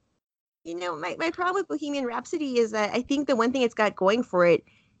 You know, my problem with Bohemian Rhapsody is that I think the one thing it's got going for it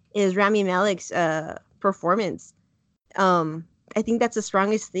is Rami Malek's performance. I think that's the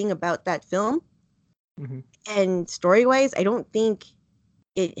strongest thing about that film. Mhm. And story-wise, I don't think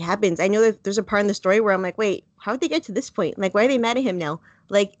it happens. I know that there's a part in the story where I'm like, wait, how'd they get to this point? Like, why are they mad at him now?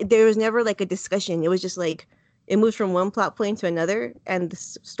 Like, there was never like a discussion. It was just like it moves from one plot point to another, and the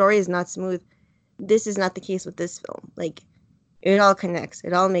story is not smooth. This is not the case with this film. Like, it all connects.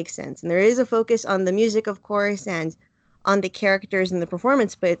 It all makes sense. And there is a focus on the music, of course, and on the characters and the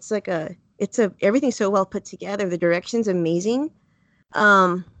performance, but everything's so well put together. The direction's amazing.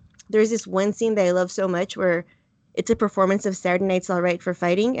 There's this one scene that I love so much where it's a performance of Saturday Night's All Right for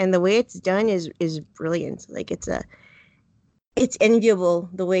Fighting, and the way it's done is brilliant. Like it's enviable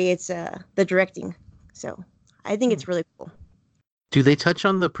the way it's the directing. So I think it's really cool. Do they touch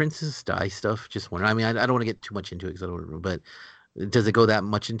on the Princess Di stuff? Just wondering. I mean, I don't want to get too much into it because I don't remember, but does it go that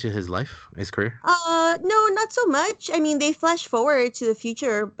much into his life, his career? No, not so much. I mean, they flash forward to the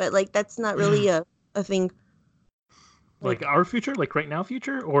future, but like that's not really a thing. Like our future, like right now,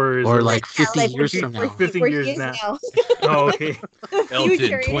 future, or is Or it like 50 like, years we're- from we're now? 50 where years he is now. Oh, okay. The Elton,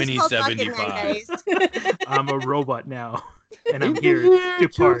 future. It is called Rocket Man, 2075. guys. I'm a robot now, and I'm here to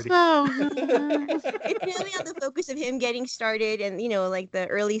party. It's really on the focus of him getting started and like the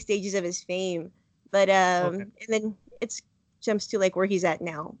early stages of his fame, but and then it's jumps to like where he's at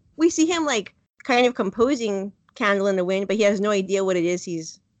now. We see him like kind of composing Candle in the Wind, but he has no idea what it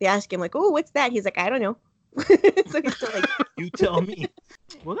is. They ask him like, oh, what's that? He's like, I don't know. So he's still like, You tell me.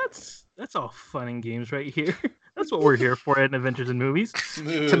 Well, that's all fun and games right here. That's what we're here for at Adventures in Movies.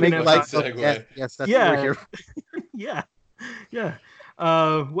 Smooth To make fucking light segue. yes, that's Yeah. what we're here for. Yeah.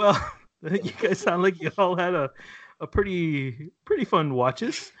 Well, you guys sound like you all had a pretty fun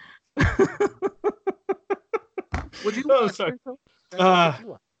watches. Would you Oh, watch sorry. it, though? Uh, Would you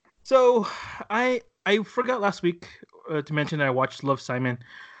watch So I forgot last week to mention that I watched Love, Simon.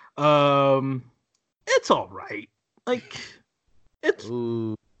 It's all right. Like it's it?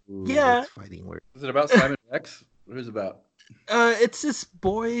 Ooh, Yeah. that's fighting word. Is it about Simon Rex? What is it about? it's this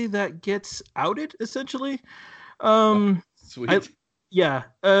boy that gets outed essentially. Sweet. Yeah.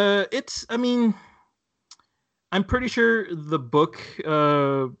 It's. I mean, I'm pretty sure the book,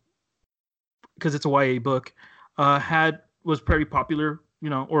 because it's a YA book, was very popular.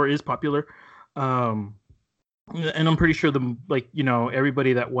 Or is popular. Um, and I'm pretty sure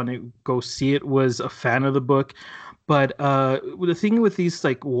everybody that wanted to go see it was a fan of the book. But the thing with these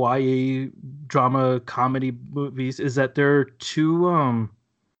like YA drama comedy movies is that they're too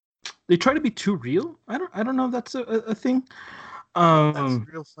they try to be too real. I don't know if that's a thing. That's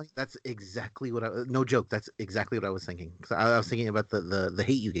real funny. That's exactly what no joke. That's exactly what I was thinking. 'Cause I was thinking about the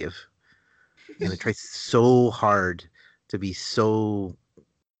hate you give, and it tries so hard to be so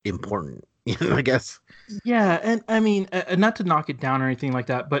important. I guess. Yeah, and I mean, not to knock it down or anything like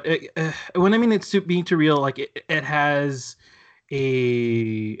that, but when I mean it's being too real, like it has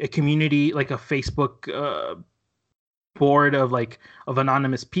a community, like a Facebook board of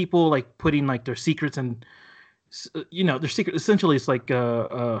anonymous people, like putting like their secrets and their secret. Essentially, it's like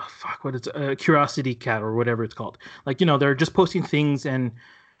fuck, what it's a curiosity cat or whatever it's called. Like they're just posting things and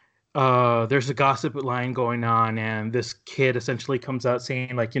there's a gossip line going on, and this kid essentially comes out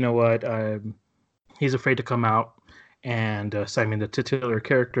saying like, you know what, he's afraid to come out, and Simon, the titular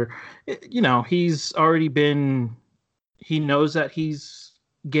character, he's already been, he knows that he's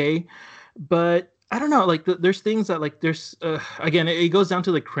gay, but I don't know, like there's things that like there's again, it goes down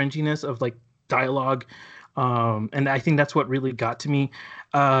to the cringiness of like dialogue, and I think that's what really got to me.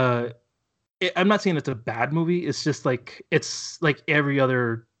 I'm not saying it's a bad movie. It's like every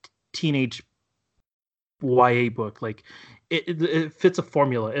other teenage YA book. Like it fits a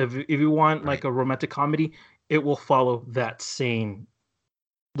formula. If you want like a romantic comedy, it will follow those same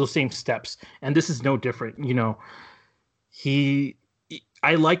steps. And this is no different.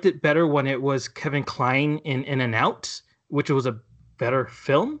 I liked it better when it was Kevin Kline in In and Out, which was a better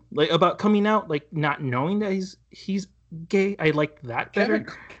film, like about coming out, like not knowing that he's gay. I liked that better.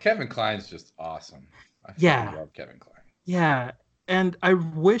 Kevin Kline's just awesome. I love Kevin Kline. Yeah. And I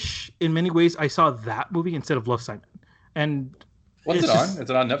wish, in many ways, I saw that movie instead of Love, Simon. And what's it on? Is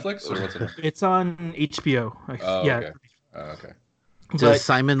it on Netflix or what's it on? It's on HBO. Oh, yeah. Okay. Oh, okay. Does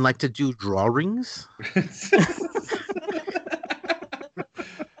Simon like to do drawings?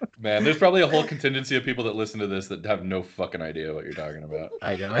 Man, there's probably a whole contingency of people that listen to this that have no fucking idea what you're talking about.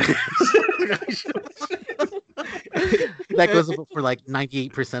 I know. That goes for like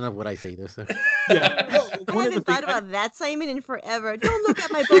 98% of what I say this. Yeah. I haven't thought about that, Simon, in forever. Don't look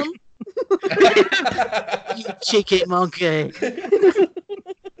at my bum. You chicken monkey.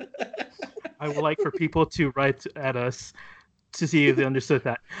 I would like for people to write at us to see if they understood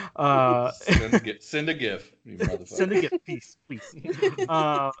that. Send a GIF. Send a gift, please. We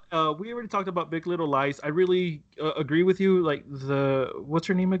already talked about Big Little Lies. I really agree with you. Like what's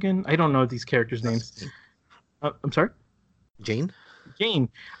her name again? I don't know these characters' names. I'm sorry? Jane? Jane.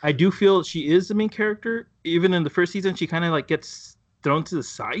 I do feel she is the main character. Even in the first season, she kind of like gets thrown to the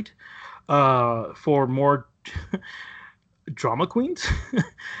side for more drama queens,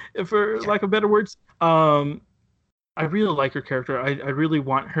 for lack of better words. I really like her character. I really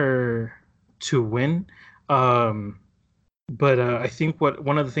want her to win. But I think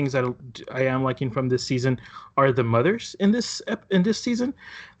one of the things that I am liking from this season are the mothers in this season.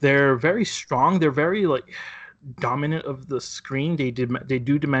 They're very strong. They're very like dominant of the screen. They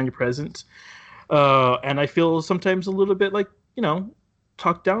do demand your presence. And I feel sometimes a little bit like,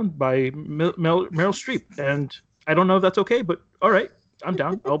 talked down by Meryl Streep. And I don't know if that's okay, but all right. I'm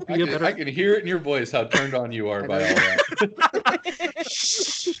down. I'll be better. I can hear it in your voice how turned on you are by all that.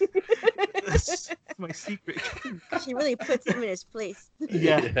 That's my secret. She really puts him in his place.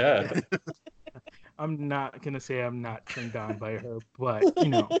 Yeah. I'm not gonna say I'm not turned on by her, but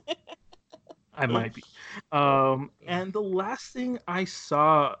I might be. And the last thing I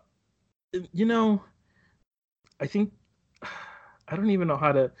saw, I think I don't even know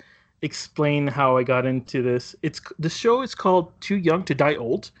how to explain how I got into this. The show is called Too Young to Die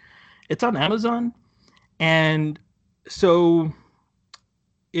Old. It's on Amazon, and so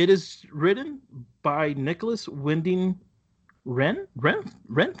it is written by Nicholas Winding Refn.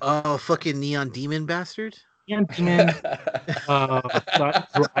 Oh, fucking Neon Demon bastard! Neon Demon.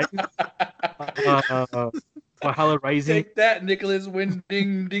 Valhalla Rising. Take that, Nicholas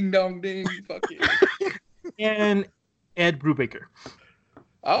Winding, ding dong ding. Fuck you. And Ed Brubaker.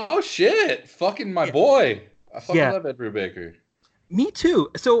 Oh shit! Fucking my boy. I fucking love Ed Brubaker. Me too.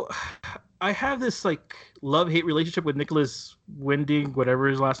 So I have this like love-hate relationship with Nicholas Winding, whatever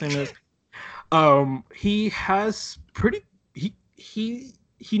his last name is. He has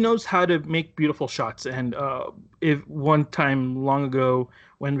he knows how to make beautiful shots. And if one time long ago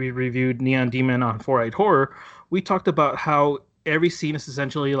when we reviewed Neon Demon on 4-Eyed Horror, we talked about how every scene is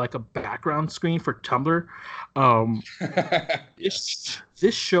essentially like a background screen for Tumblr. Um, this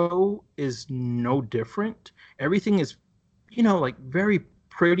show is no different. Everything is, like very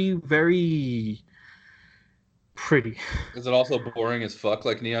pretty, very pretty. Is it also boring as fuck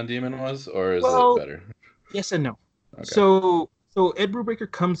like Neon Demon was, or is it Well, better? yes and no. Okay. So Ed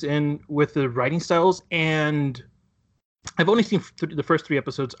Brubaker comes in with the writing styles, and I've only seen the first 3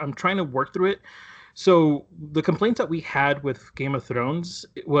 episodes. I'm trying to work through it. So the complaint that we had with Game of Thrones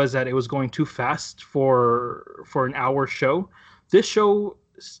was that it was going too fast for an hour show. This show,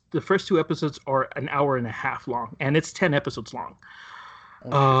 the first 2 episodes are an hour and a half long, and it's 10 episodes long.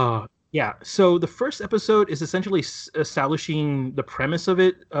 Yeah. So the first episode is essentially establishing the premise of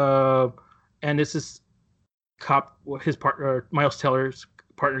it, and this is cop, his partner, Miles Teller's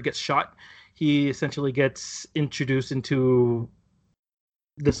partner, gets shot. He essentially gets introduced into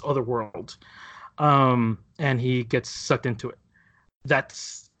this other world, and he gets sucked into it.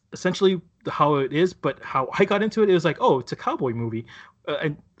 That's essentially how it is. But how I got into it, it was like, oh, it's a cowboy movie.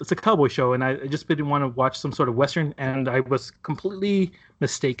 It's a cowboy show, and I just didn't want to watch some sort of Western, and I was completely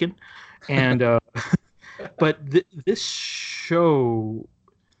mistaken. And but this show,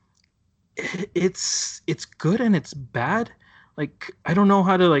 it's good and it's bad. Like, I don't know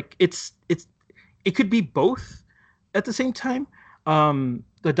how to, like, it could be both at the same time.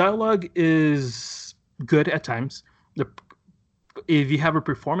 The dialogue is good at times. If you have a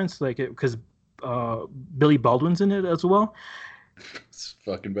performance like it, because Billy Baldwin's in it as well. It's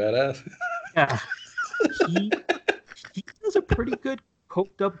fucking badass. Yeah, he is a pretty good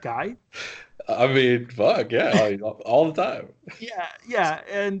coked up guy. I mean, fuck yeah, all the time. Yeah,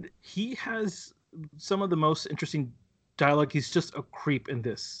 and he has some of the most interesting dialogue. He's just a creep in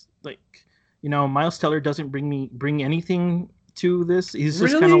this. Like, Miles Teller doesn't bring anything to this. He's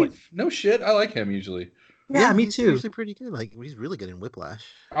just kind of like, no shit. I like him usually. Yeah, me he's too. Usually pretty good. Like, he's really good in Whiplash.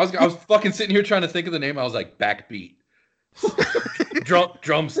 I was fucking sitting here trying to think of the name. I was like, backbeat,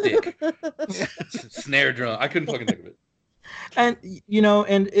 drumstick, snare drum. I couldn't fucking think of it. And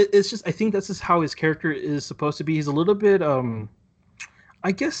it's just, I think this is how his character is supposed to be. He's a little bit,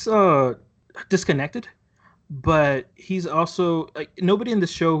 I guess, disconnected, but he's also like, nobody in the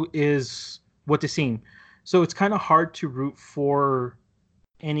show is what they seem, so it's kind of hard to root for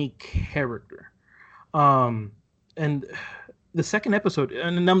any character. And the second episode,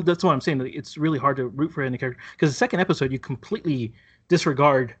 and that's what I'm saying. It's really hard to root for any character, because the second episode you completely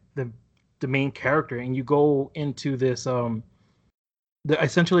disregard the main character, and you go into this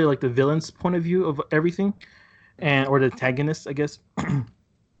essentially like the villain's point of view of everything, or the antagonist, I guess,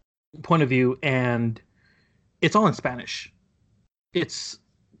 point of view, and it's all in Spanish. It's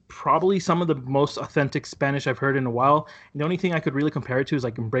probably some of the most authentic Spanish I've heard in a while. And the only thing I could really compare it to is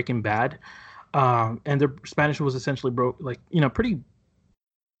like in Breaking Bad. And their Spanish was essentially pretty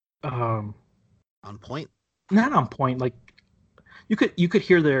on point. Not on point. Like, you could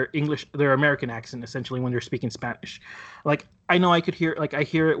hear their American accent essentially when they're speaking Spanish. Like, I know I hear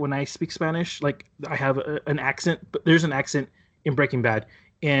it when I speak Spanish. Like, I have an accent, but there's an accent in Breaking Bad.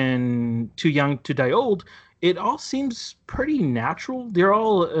 In Too Young to Die Old, it all seems pretty natural. They're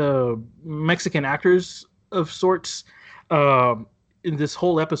all Mexican actors of sorts. In this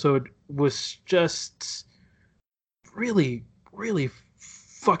whole episode was just really, really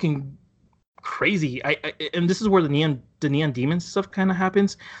fucking crazy. And this is where the Neon Demon stuff kind of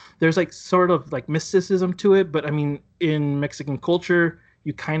happens. There's like sort of like mysticism to it, but I mean, in Mexican culture,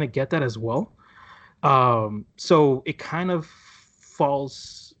 you kind of get that as well. So it kind of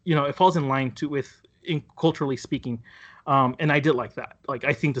falls, it falls in line in culturally speaking. And I did like that. Like,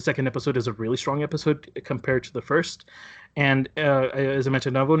 I think the second episode is a really strong episode compared to the first. And as I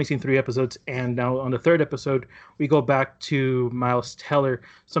mentioned, I've only seen 3 episodes, and now on the 3rd episode, we go back to Miles Teller.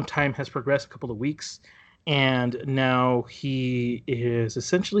 Some time has progressed, a couple of weeks, and now he is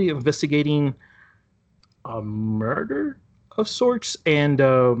essentially investigating a murder of sorts. And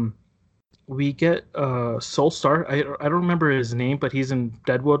we get Soulstar. I don't remember his name, but he's in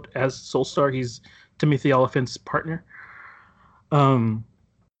Deadwood as Soulstar. He's Timothy Olyphant's partner.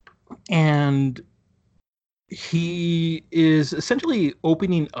 And he is essentially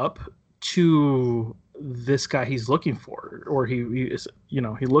opening up to this guy he's looking for, or he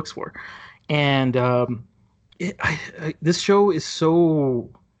looks for. And this show is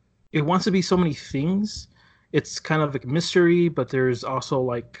it wants to be so many things. It's kind of like a mystery, but there's also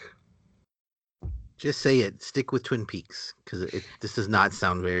like, just say it. Stick with Twin Peaks, because this does not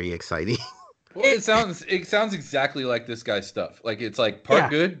sound very exciting. Well, it sounds exactly like this guy's stuff. Like, it's like part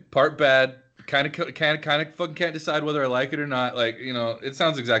good, part bad. Kind of fucking can't decide whether I like it or not. Like, it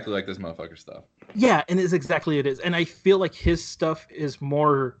sounds exactly like this motherfucker stuff. Yeah, and it's exactly it is. And I feel like his stuff is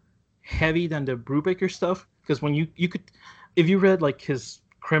more heavy than the Brubaker stuff because when you could, if you read like his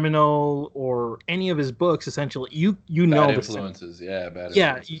criminal or any of his books, essentially you Bad know influences. Yeah, bad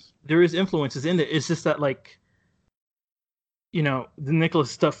yeah, influences. there is influences in it. It's just that like the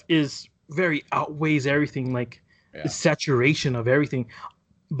Nicholas stuff is very outweighs everything, like the Yeah. saturation of everything.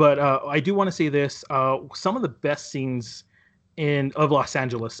 But I do want to say this: some of the best scenes in of Los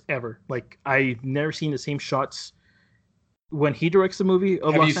Angeles ever. Like I've never seen the same shots when he directs the movie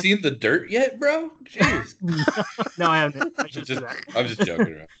of Have you Los Angeles. seen The Dirt yet, bro? Jeez. No, I haven't. I should do Just, that. I'm just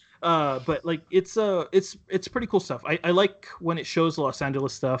joking around. But like it's pretty cool stuff. I like when it shows Los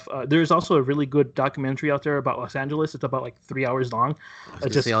Angeles stuff. There's also a really good documentary out there about Los Angeles. It's about like 3 hours long. I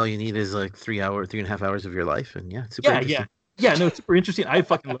was gonna say all you need is like 3.5 hours of your life, and yeah, it's super yeah, interesting. yeah. No, it's super interesting. I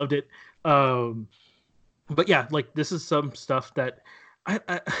fucking loved it. But yeah, like this is some stuff that I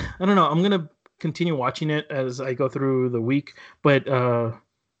don't know. I'm gonna continue watching it as I go through the week. But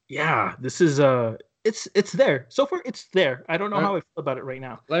yeah, this is it's there. So far it's there. I don't know how I feel about it right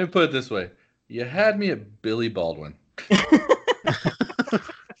now. Let me put it this way: you had me at Billy Baldwin.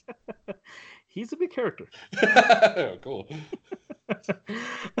 He's a big character. Cool.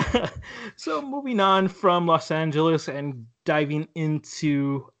 So moving on from Los Angeles and diving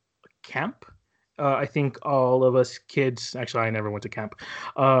into camp. I think all of us kids. Actually, I never went to camp.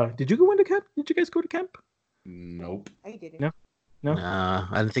 Did you go into camp? Did you guys go to camp? Nope. I didn't. No. No. Nah,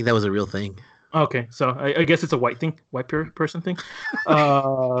 I didn't think that was a real thing. Okay, so I guess it's a white thing, person thing.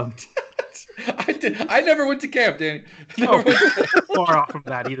 I never went to camp, Danny. Oh, far off from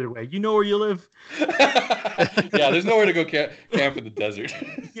that either way. You know where you live. Yeah, there's nowhere to go camp in the desert.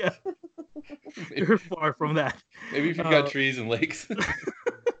 Yeah, you're far from that. Maybe if you've got trees and lakes.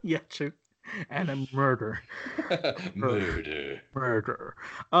 Yeah, true. And a murder. Murder.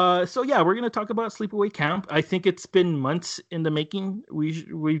 So yeah, we're gonna talk about Sleepaway Camp. I think it's been months in the making.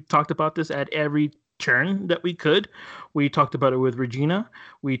 We talked about this at every turn that we could. We talked about it with Regina.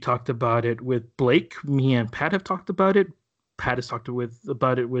 We talked about it with Blake. Me and Pat have talked about it. Pat has talked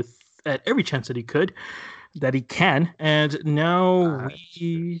about it with at every chance that he can. And now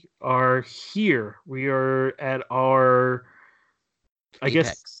we are here. We are at our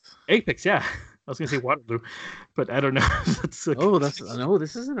Apex, yeah. I was gonna say Waterloo, but I don't know. No,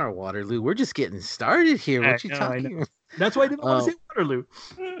 this isn't our Waterloo. We're just getting started here. What you talking? That's why I didn't want to say Waterloo.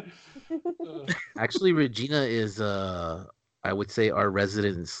 Actually, Regina is I would say our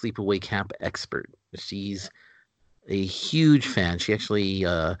resident Sleepaway Camp expert. She's a huge fan. She actually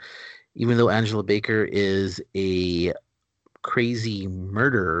even though Angela Baker is a crazy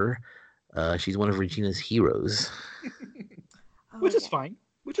murderer, she's one of Regina's heroes. Which is fine.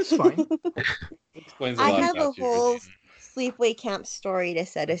 Explains a I lot have a about you, whole Regina. Sleepaway Camp story to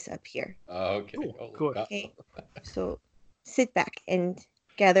set us up here. Okay. Cool. Okay, so sit back and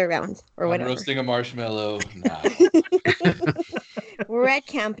gather around or I'm whatever. roasting a marshmallow now. We're at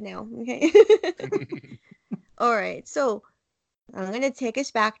camp now. Okay. All right. So I'm going to take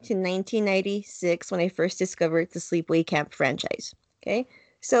us back to 1996 when I first discovered the Sleepaway Camp franchise. Okay.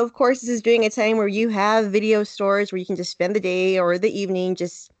 So, of course, this is during a time where you have video stores where you can just spend the day or the evening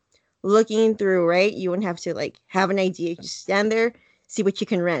just looking through, right? You wouldn't have to like have an idea. You just stand there, see what you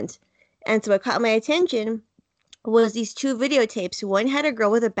can rent. And so what caught my attention was these two videotapes. One had a girl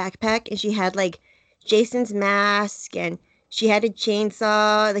with a backpack and she had like Jason's mask and she had a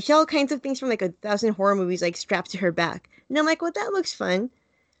chainsaw. Like she had all kinds of things from like 1,000 horror movies like strapped to her back. And I'm like, well, that looks fun.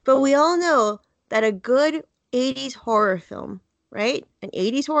 But we all know that a good 80s horror film, right? An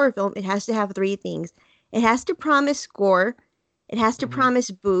 80s horror film, it has to have three things. It has to promise gore, it has to promise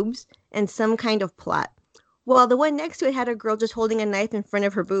boobs, and some kind of plot. Well, the one next to it had a girl just holding a knife in front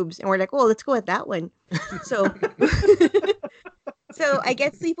of her boobs, and we're like, oh, let's go with that one. So, so I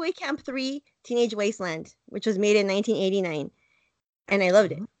get Sleepaway Camp 3, Teenage Wasteland, which was made in 1989, and I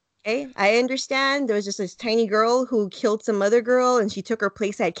loved it. Okay, I understand there was just this tiny girl who killed some other girl, and she took her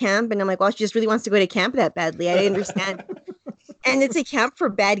place at camp, and I'm like, well, she just really wants to go to camp that badly. I understand. And it's a camp for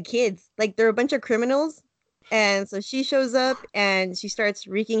bad kids. Like, they're a bunch of criminals. And so she shows up and she starts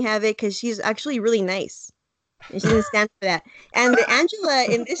wreaking havoc because she's actually really nice. And she didn't stand for that. And the Angela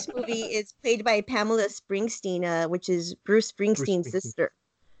in this movie is played by Pamela Springsteen, which is Bruce Springsteen's sister.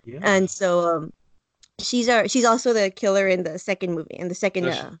 Yeah. And so she's also the killer in the second movie. In the second...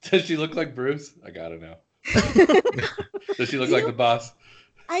 Does she look like Bruce? I gotta know. Does she look like the boss?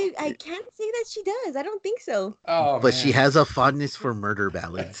 I can't say that she does. I don't think so. Oh, But man. she has a fondness for murder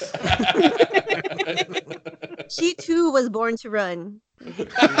ballads. She too was born to run.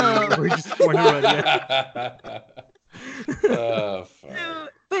 We're just born to run, yeah. Oh,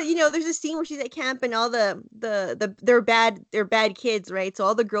 fuck. But there's a scene where she's at camp and all they're bad kids, right? So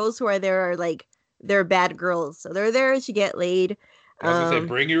all the girls who are there are like they're bad girls. So they're there to get laid. I was gonna say,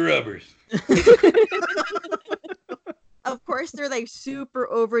 bring your rubbers. Of course, they're like super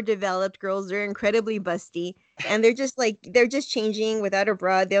overdeveloped girls. They're incredibly busty, and they're just changing without a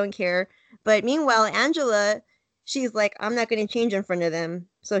bra. They don't care. But meanwhile, Angela, she's like, I'm not going to change in front of them.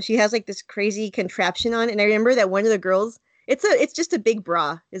 So she has like this crazy contraption on. And I remember that one of the girls, it's just a big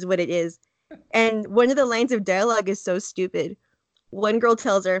bra, is what it is. And one of the lines of dialogue is so stupid. One girl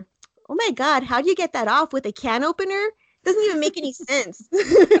tells her, "Oh my God, how do you get that off with a can opener? Doesn't even make any sense."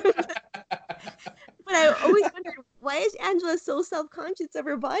 But I always wondered, why is Angela so self-conscious of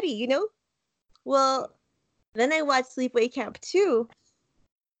her body, Well, then I watched Sleepaway Camp 2.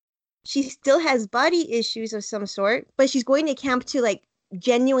 She still has body issues of some sort, but she's going to camp to like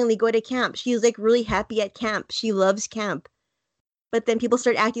genuinely go to camp. She's like really happy at camp. She loves camp. But then people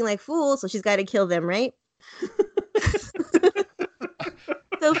start acting like fools, so she's got to kill them, right?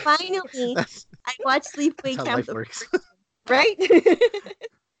 So finally, I watched Sleepaway Camp. Works. Right?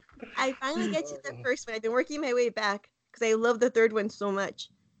 I finally get to the first one. I've been working my way back because I love the third one so much.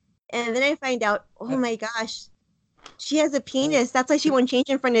 And then I find out, oh my gosh, she has a penis. That's why she won't change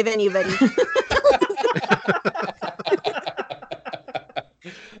in front of anybody.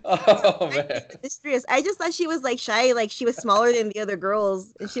 Oh man. Mysterious. I just thought she was like shy, like she was smaller than the other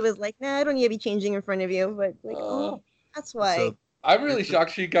girls. And she was like, nah, I don't need to be changing in front of you. But like, oh, that's why. So, I'm really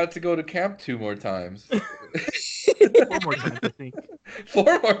shocked she got to go to camp 2 more times. 4 more times, I think. 4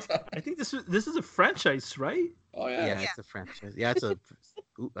 more times. I think this is a franchise, right? Oh yeah, yeah. it's a franchise. Yeah,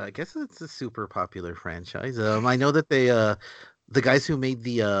 I guess it's a super popular franchise. I know that the guys who made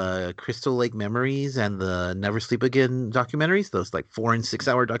the Crystal Lake Memories and the Never Sleep Again documentaries, those like 4 and 6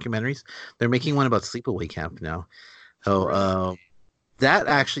 hour documentaries, they're making one about Sleepaway Camp now. So that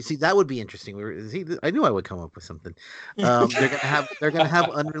actually, that would be interesting. I knew I would come up with something. They're gonna have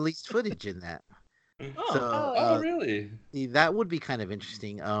unreleased footage in that. Oh, Oh really? That would be kind of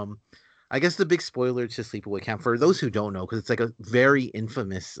interesting. I guess the big spoiler to Sleepaway Camp, for those who don't know, because it's like a very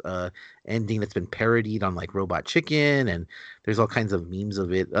infamous ending that's been parodied on like Robot Chicken, and there's all kinds of memes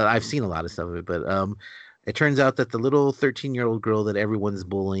of it. I've seen a lot of stuff of it, but it turns out that the little 13-year-old girl that everyone's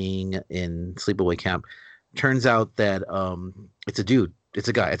bullying in Sleepaway Camp, turns out that it's a dude, it's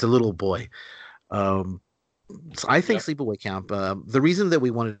a guy, it's a little boy. So I think Sleepaway Camp, the reason that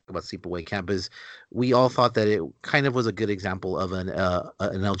we wanted to talk about Sleepaway Camp is we all thought that it kind of was a good example of an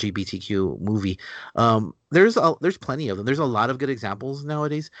LGBTQ movie. There's plenty of them. There's a lot of good examples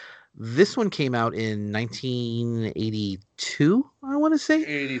nowadays. This one came out in 1982, I want to say.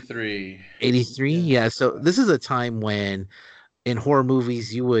 83. 83, yeah. So this is a time when in horror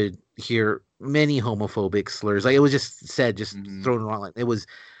movies you would hear many homophobic slurs. Like it was just said, thrown around. Like it was.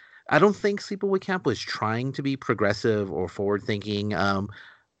 I don't think Sleepaway Camp was trying to be progressive or forward thinking.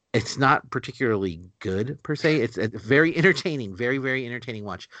 It's not particularly good per se. It's a very entertaining, very, very entertaining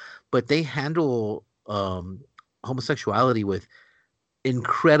watch. But they handle homosexuality with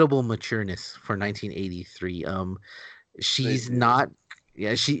incredible matureness for 1983. She's not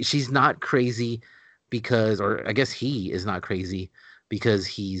crazy because, or I guess he is not crazy because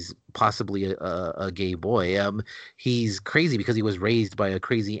he's possibly a gay boy. He's crazy because he was raised by a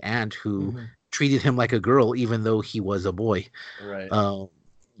crazy aunt who treated him like a girl, even though he was a boy. Right.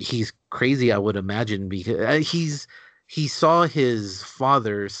 He's crazy, I would imagine, because he saw his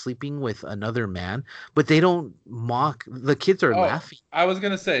father sleeping with another man, but they don't mock. The kids are laughing. I was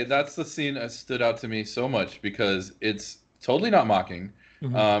gonna say that's the scene that stood out to me so much because it's totally not mocking.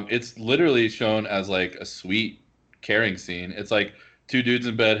 It's literally shown as like a sweet, caring scene. It's like 2 dudes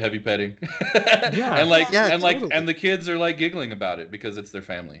in bed, heavy petting, and the kids are like giggling about it because it's their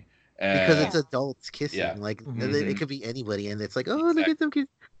family. Because it's adults kissing, it could be anybody, and it's like, oh, look at them kids.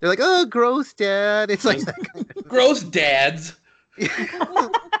 They're like, oh, gross, dad. It's like that kind of gross dads.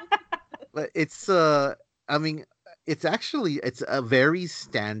 But it's I mean, it's a very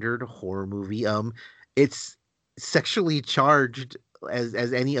standard horror movie. It's sexually charged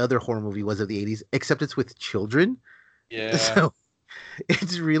as any other horror movie was of the 80s, except it's with children. Yeah. So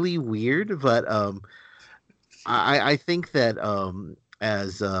it's really weird, but I think that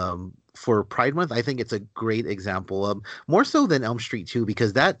as for Pride Month, I think it's a great example, more so than Elm Street 2,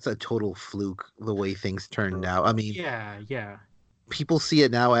 because that's a total fluke the way things turned out. I mean, yeah. People see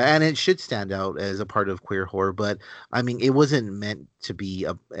it now, and it should stand out as a part of queer horror, but I mean, it wasn't meant to be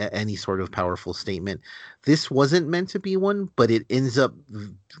any sort of powerful statement. This wasn't meant to be one, but it ends up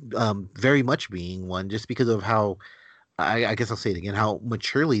very much being one, just because of how, I guess I'll say it again, how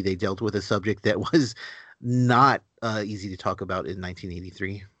maturely they dealt with a subject that was not easy to talk about in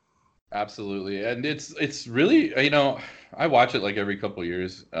 1983. Absolutely, and it's really I watch it like every couple of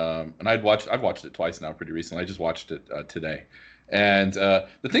years, and I've watched it twice now, pretty recently. I just watched it today, and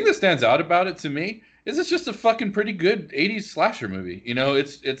the thing that stands out about it to me is it's just a fucking pretty good '80s slasher movie.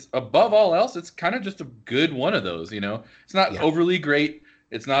 It's above all else, it's kind of just a good one of those. It's not Yeah. overly great.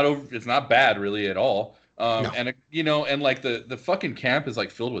 It's not bad really at all. No. And like the fucking camp is like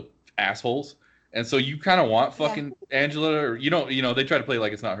filled with assholes. And so you kind of want fucking Angela, or they try to play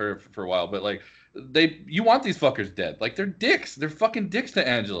like it's not her for a while, but like you want these fuckers dead. Like they're dicks. They're fucking dicks to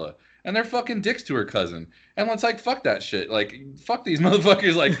Angela, and they're fucking dicks to her cousin. And it's like fuck that shit. Like fuck these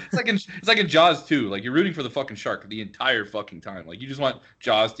motherfuckers. Like it's like in Jaws 2. Like you're rooting for the fucking shark the entire fucking time. Like you just want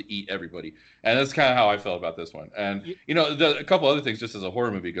Jaws to eat everybody. And that's kind of how I felt about this one. And a couple other things, just as a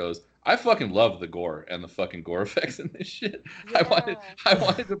horror movie goes. I fucking love the gore and the fucking gore effects in this shit. Yeah. I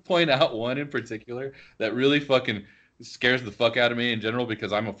wanted to point out one in particular that really fucking scares the fuck out of me in general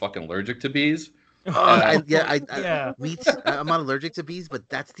because I'm a fucking allergic to bees. Yeah. I'm not allergic to bees, but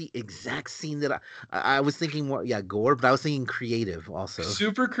that's the exact scene that I was thinking more, gore, but I was thinking creative also.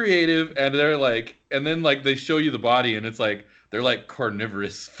 Super creative, and they're like, and then like they show you the body, and it's like they're like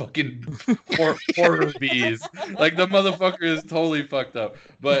carnivorous fucking horror bees. Like the motherfucker is totally fucked up.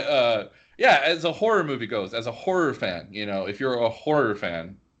 But yeah, as a horror movie goes, as a horror fan, if you're a horror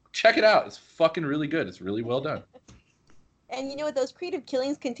fan, check it out. It's fucking really good. It's really well done. And you know what? Those creative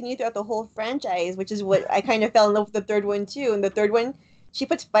killings continue throughout the whole franchise, which is what I kind of fell in love with the third one too. And the third one, she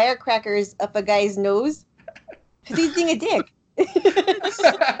puts firecrackers up a guy's nose because he's being a dick.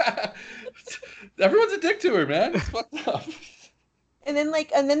 Everyone's a dick to her, man. It's fucked up. And then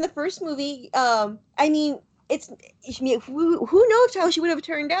the first movie, I mean, who knows how she would have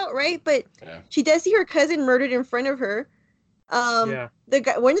turned out, right? But she does see her cousin murdered in front of her. The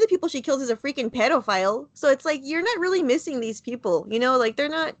guy, one of the people she kills is a freaking pedophile. So it's like you're not really missing these people, like they're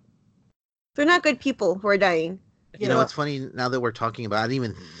not good people who are dying. You know, it's funny now that we're talking about. I didn't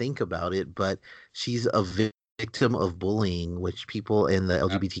even think about it, but she's a victim of bullying, which people in the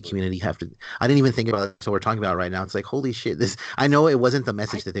LGBT community have to. I didn't even think about it. So we're talking about it right now. It's like holy shit! I know it wasn't the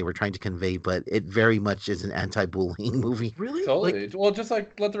message that they were trying to convey, but it very much is an anti-bullying movie. Really? Totally. Well, just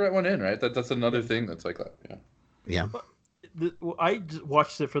like Let the Right One In, right? That's another thing that's like that. Yeah. Yeah. I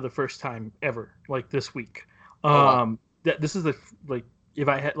watched it for the first time ever, like this week. Wow. This is if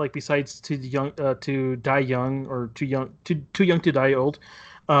I had besides Too Young to Die Young or Too Young to Die Old,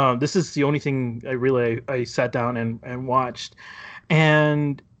 this is the only thing I sat down and watched,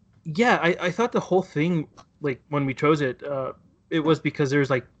 and yeah, I thought the whole thing, like when we chose it, it was because there's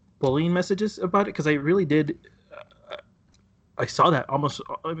like bullying messages about it, because I really did. I saw that almost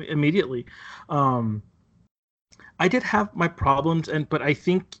immediately. I did have my problems, but I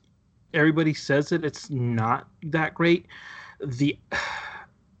think everybody says it's not that great. I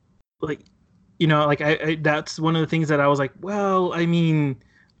that's one of the things that I was like, well, I mean,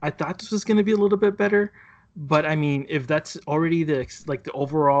 I thought this was going to be a little bit better, but I mean, if that's already the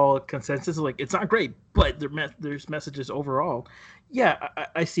overall consensus, like it's not great, but there's messages overall. Yeah,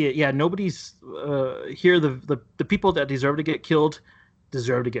 I see it. Yeah, nobody's here. The people that deserve to get killed.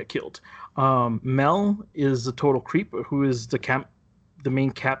 Mel is the total creep, who is the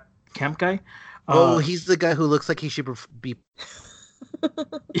main camp guy. He's the guy who looks like he should be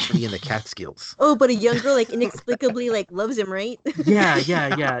in the Catskills. Oh, but a young girl inexplicably loves him, right? Yeah.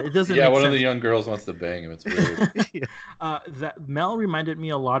 It doesn't. Yeah, make one sense. of the young girls wants to bang him. It's weird. That Mel reminded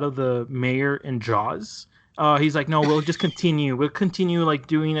me a lot of the mayor in Jaws. He's like, no, we'll just continue. We'll continue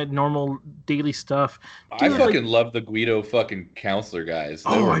doing a normal daily stuff. Dude, I fucking love the Guido fucking counselor guys.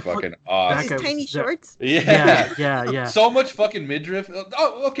 They were fucking awesome. His tiny shorts. Yeah. So much fucking midriff.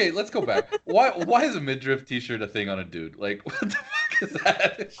 Oh, okay, let's go back. Why is a midriff t-shirt a thing on a dude? Like, what the fuck is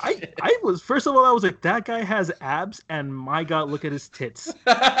that? I was, first of all, I was like, that guy has abs, and my God, look at his tits.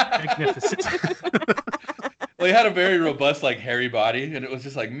 Magnificent. Well, he had a very robust, hairy body, and it was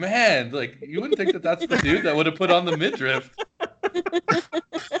just like, man, you wouldn't think that that's the dude that would have put on the midriff.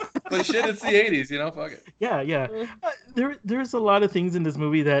 But shit, it's the 80s, fuck it. Yeah. There's a lot of things in this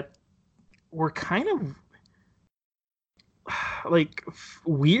movie that were kind of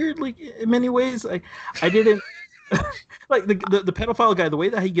weird, in many ways. I didn't the pedophile guy. The way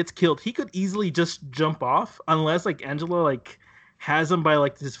that he gets killed, he could easily just jump off, unless Angela has him by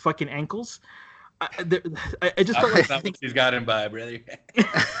his fucking ankles. I just felt like he's got him by, brother.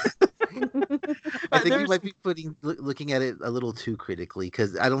 I think you might be looking at it a little too critically,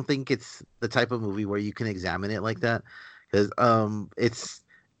 because I don't think it's the type of movie where you can examine it like that. Because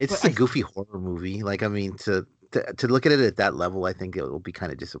it's a goofy horror movie. I mean, to look at it at that level, I think it will be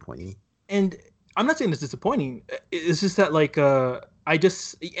kind of disappointing. And I'm not saying it's disappointing. It's just that I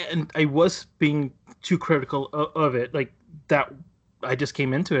just and I was being too critical of it, like that. I just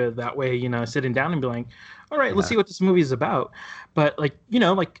came into it that way, sitting down and be like, all right, let's Yeah. see what this movie is about. But like,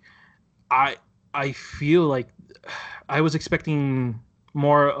 like I I feel like I was expecting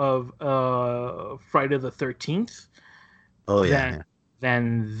more of Friday the 13th Oh yeah, than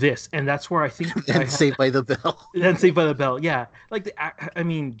than this, and that's where I think yeah. And Saved by the Bell. than Saved by the Bell. Yeah, like I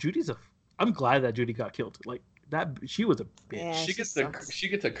mean, I'm glad that Judy got killed. Like that, she was a bitch. Yeah, She she gets sucks. she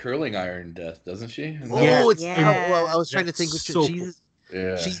gets a curling iron death, doesn't she? Oh, Yeah. it's well, I was trying to That's think which so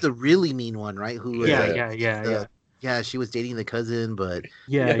Yeah. she's the really mean one, right? Who Yeah, Yeah. yeah. yeah, she was dating the cousin, but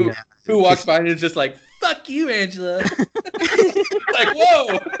Yeah, who, yeah. who walks by and is just like, "Fuck you, Angela." Like, whoa,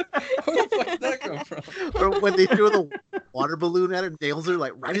 where the fuck did that come from? or when they throw the water balloon at her, nails her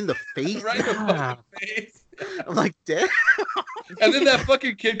like right in the face. Right in the Yeah. fucking face. I'm like, damn. And then that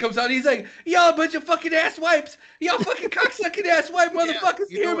fucking kid comes out. He's like, "Y'all a bunch of fucking ass wipes. Y'all fucking cocksucking ass wipe motherfuckers.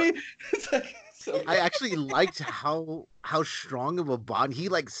 you know hear me?" It's like, so I actually liked how strong of a bond he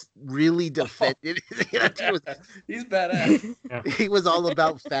like really defended. he's badass. He was all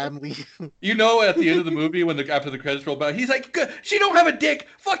about family. You know, at the end of the movie, after the credits roll back, he's like, "She don't have a dick.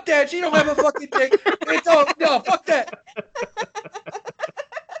 Fuck that. She don't have a fucking dick. It's all no. Fuck that."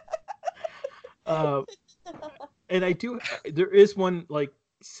 And there is one like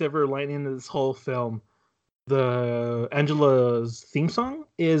silver lining in this whole film. The Angela's theme song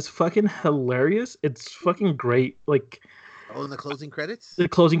is fucking hilarious. It's fucking great. Like Oh, in the closing credits? the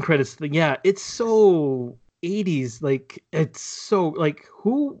closing credits thing, yeah, it's so 80s. Like it's so like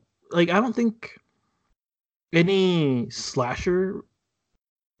who like I don't think any slasher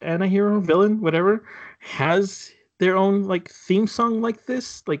anti-hero villain whatever has their own like theme song like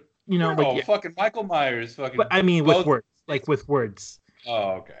this. Like Oh, like fucking Michael Myers. Fucking. but I mean with both- words. Like with words.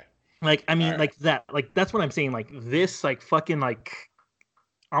 Oh, okay. Like I mean, Alright. like that, like that's what I'm saying. Like this, like fucking, like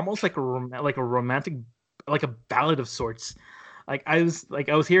almost like a romantic, like a ballad of sorts. Like I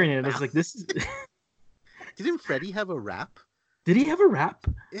was hearing it, and I was like, this is. Didn't Freddy have a rap? Did he have a rap?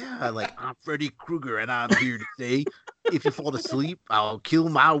 Yeah, like I'm Freddy Krueger and I'm here to say, if you fall asleep, I'll kill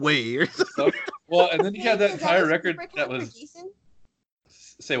my way. Or something. Well, and then he had that Does entire Alice record Cooper that count for was. Jason?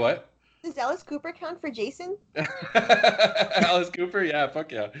 Say what? Does Alice Cooper count for Jason? Alice Cooper? Yeah,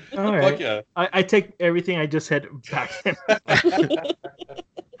 fuck yeah. All right. Fuck yeah. I take everything I just said back.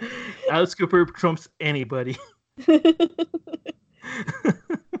 Alice Cooper trumps anybody.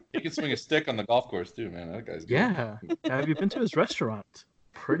 He can swing a stick on the golf course too, man. That guy's good. Yeah. Have you been to his restaurant?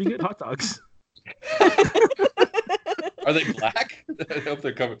 Pretty good hot dogs. Are they black? I hope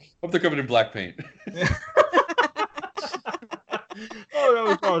they're covered in black paint. Oh, that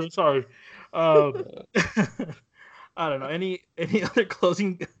was wrong. Sorry. I don't know. Any other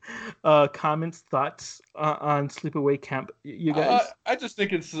closing comments, thoughts on Sleepaway Camp? You guys? I just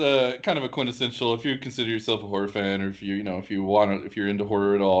think it's kind of a quintessential. If you consider yourself a horror fan, or if you if you're into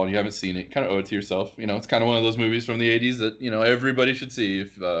horror at all and you haven't seen it, kind of owe it to yourself. It's kind of one of those movies from the '80s that everybody should see.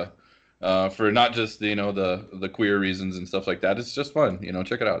 If for not just the queer reasons and stuff like that, it's just fun.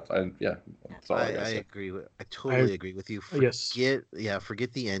 Check it out. That's all I gotta I say. agree with. I totally agree with you. Yes.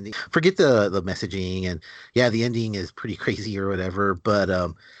 Forget the ending. Forget the messaging, and the ending is pretty crazy or whatever. But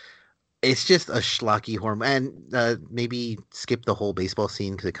it's just a schlocky horror, and maybe skip the whole baseball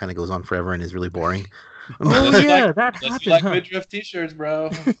scene because it kind of goes on forever and is really boring. Oh Let's yeah, like- that Let's happened. be like Huh? midriff t-shirts, bro.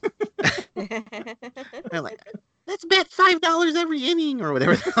 They're like, let's bet $5 every inning or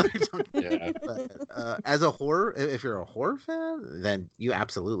whatever. Yeah. But, as a horror, if you're a horror fan, then you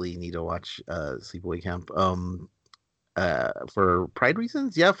absolutely need to watch Sleepaway Camp. For pride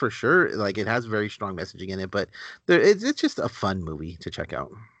reasons, yeah, for sure. Like it has very strong messaging in it, but it's just a fun movie to check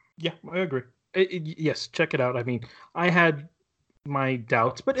out. Yeah, I agree. Yes, check it out. I mean, I had my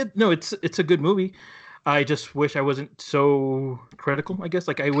doubts, but it's a good movie. I just wish I wasn't so critical. I guess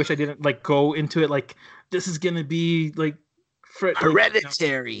I wish I didn't go into it like this is gonna be like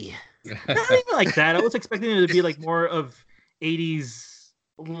Hereditary. not even like that. I was expecting it to be more of 80s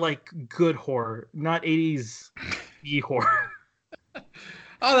good horror, not 80s B horror.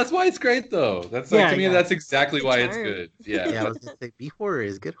 Oh, that's why it's great though. That's Yeah, to me, yeah. that's exactly why it's charm. good. Yeah. Yeah, I was gonna say B horror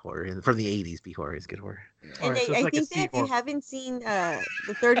is good horror, and from the '80s, B horror is good horror. And Alright, so it's I like a think that if you C horror. haven't seen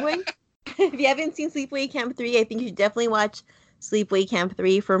the third one, if you haven't seen Sleepaway Camp 3, I think you should definitely watch Sleepaway Camp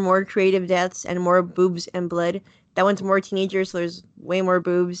 3 for more creative deaths and more boobs and blood. That one's more teenagers, so there's way more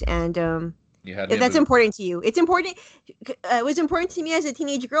boobs, and You had if me that's at important to you. It's important. It was important to me as a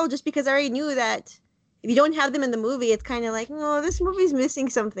teenage girl just because I already knew that if you don't have them in the movie, it's kind of like, oh, this movie's missing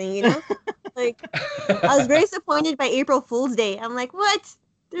something, you know? Like, I was very disappointed by April Fool's Day. I'm like, what?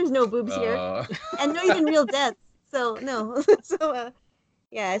 There's no boobs here. And not even real deaths. So no.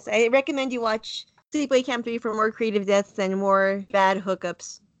 Yes, I recommend you watch Sleepaway Camp 3 for more creative deaths and more bad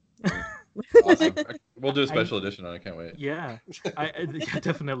hookups. Awesome. We'll do a special edition on it. I can't wait. Yeah, yeah,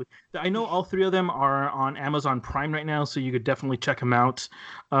 definitely. I know all three of them are on Amazon Prime right now, so you could definitely check them out.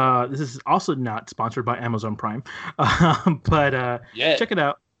 This is also not sponsored by Amazon Prime, but Yeah. check it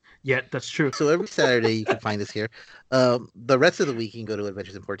out. Yeah, that's true. So every Saturday you can find us here. The rest of the week you can go to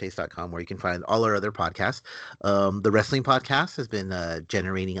adventuresinpoortaste.com where you can find all our other podcasts. The wrestling podcast has been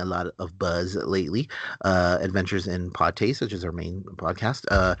generating a lot of buzz lately. Adventures in Pod Taste, which is our main podcast.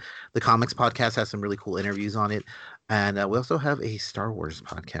 The comics podcast has some really cool interviews on it. And we also have a Star Wars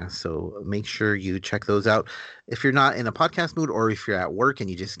podcast. So make sure you check those out. If you're not in a podcast mood or if you're at work and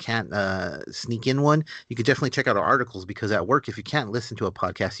you just can't sneak in one, you could definitely check out our articles because at work, if you can't listen to a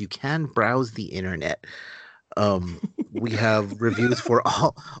podcast, you can browse the internet. We have reviews for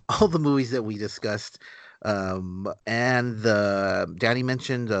all the movies that we discussed. And Danny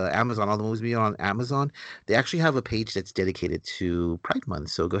mentioned Amazon, all the movies we on Amazon. They actually have a page that's dedicated to Pride Month.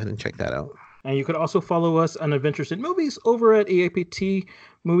 So go ahead and check that out. And you could also follow us on Adventures in Movies over at EAPT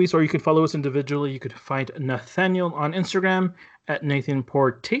Movies, or you can follow us individually. You could find Nathaniel on Instagram at Nathan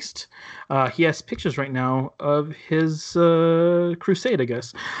Poor Taste. He has pictures right now of his crusade, I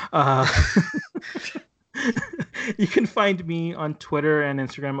guess. You can find me on Twitter and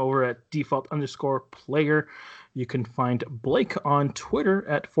Instagram over at default_player. You can find Blake on Twitter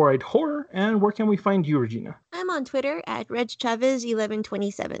at 4eyed Horror. And where can we find you, Regina? I'm on Twitter at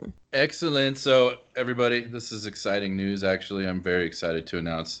RegChavez1127. Excellent. So, everybody, this is exciting news, actually. I'm very excited to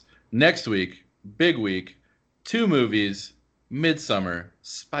announce next week, big week, 2 movies, Midsummer,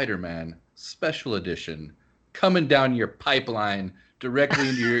 Spider-Man, Special Edition, coming down your pipeline directly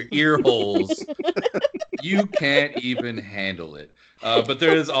into your ear holes. You can't even handle it. But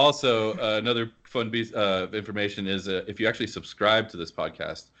there is also another fun piece of information is if you actually subscribe to this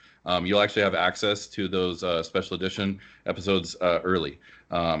podcast, you'll actually have access to those special edition episodes early.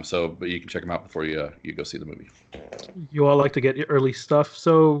 But you can check them out before you go see the movie. You all like to get your early stuff,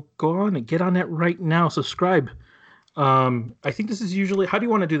 so go on and get on that right now. Subscribe. I think this is usually. How do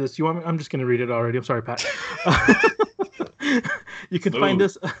you want to do this? I'm just going to read it already. I'm sorry, Pat. You can find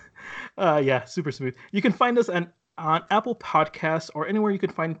us. Yeah, super smooth. You can find us on Apple Podcasts or anywhere you can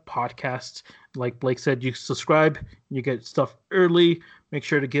find podcasts. Like Blake said, you subscribe, you get stuff early. Make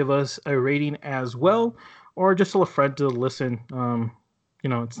sure to give us a rating as well, or just tell a friend to listen.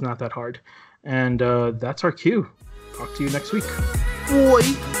 It's not that hard. And that's our cue. Talk to you next week. Boy.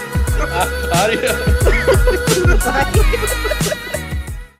 Adios. Bye.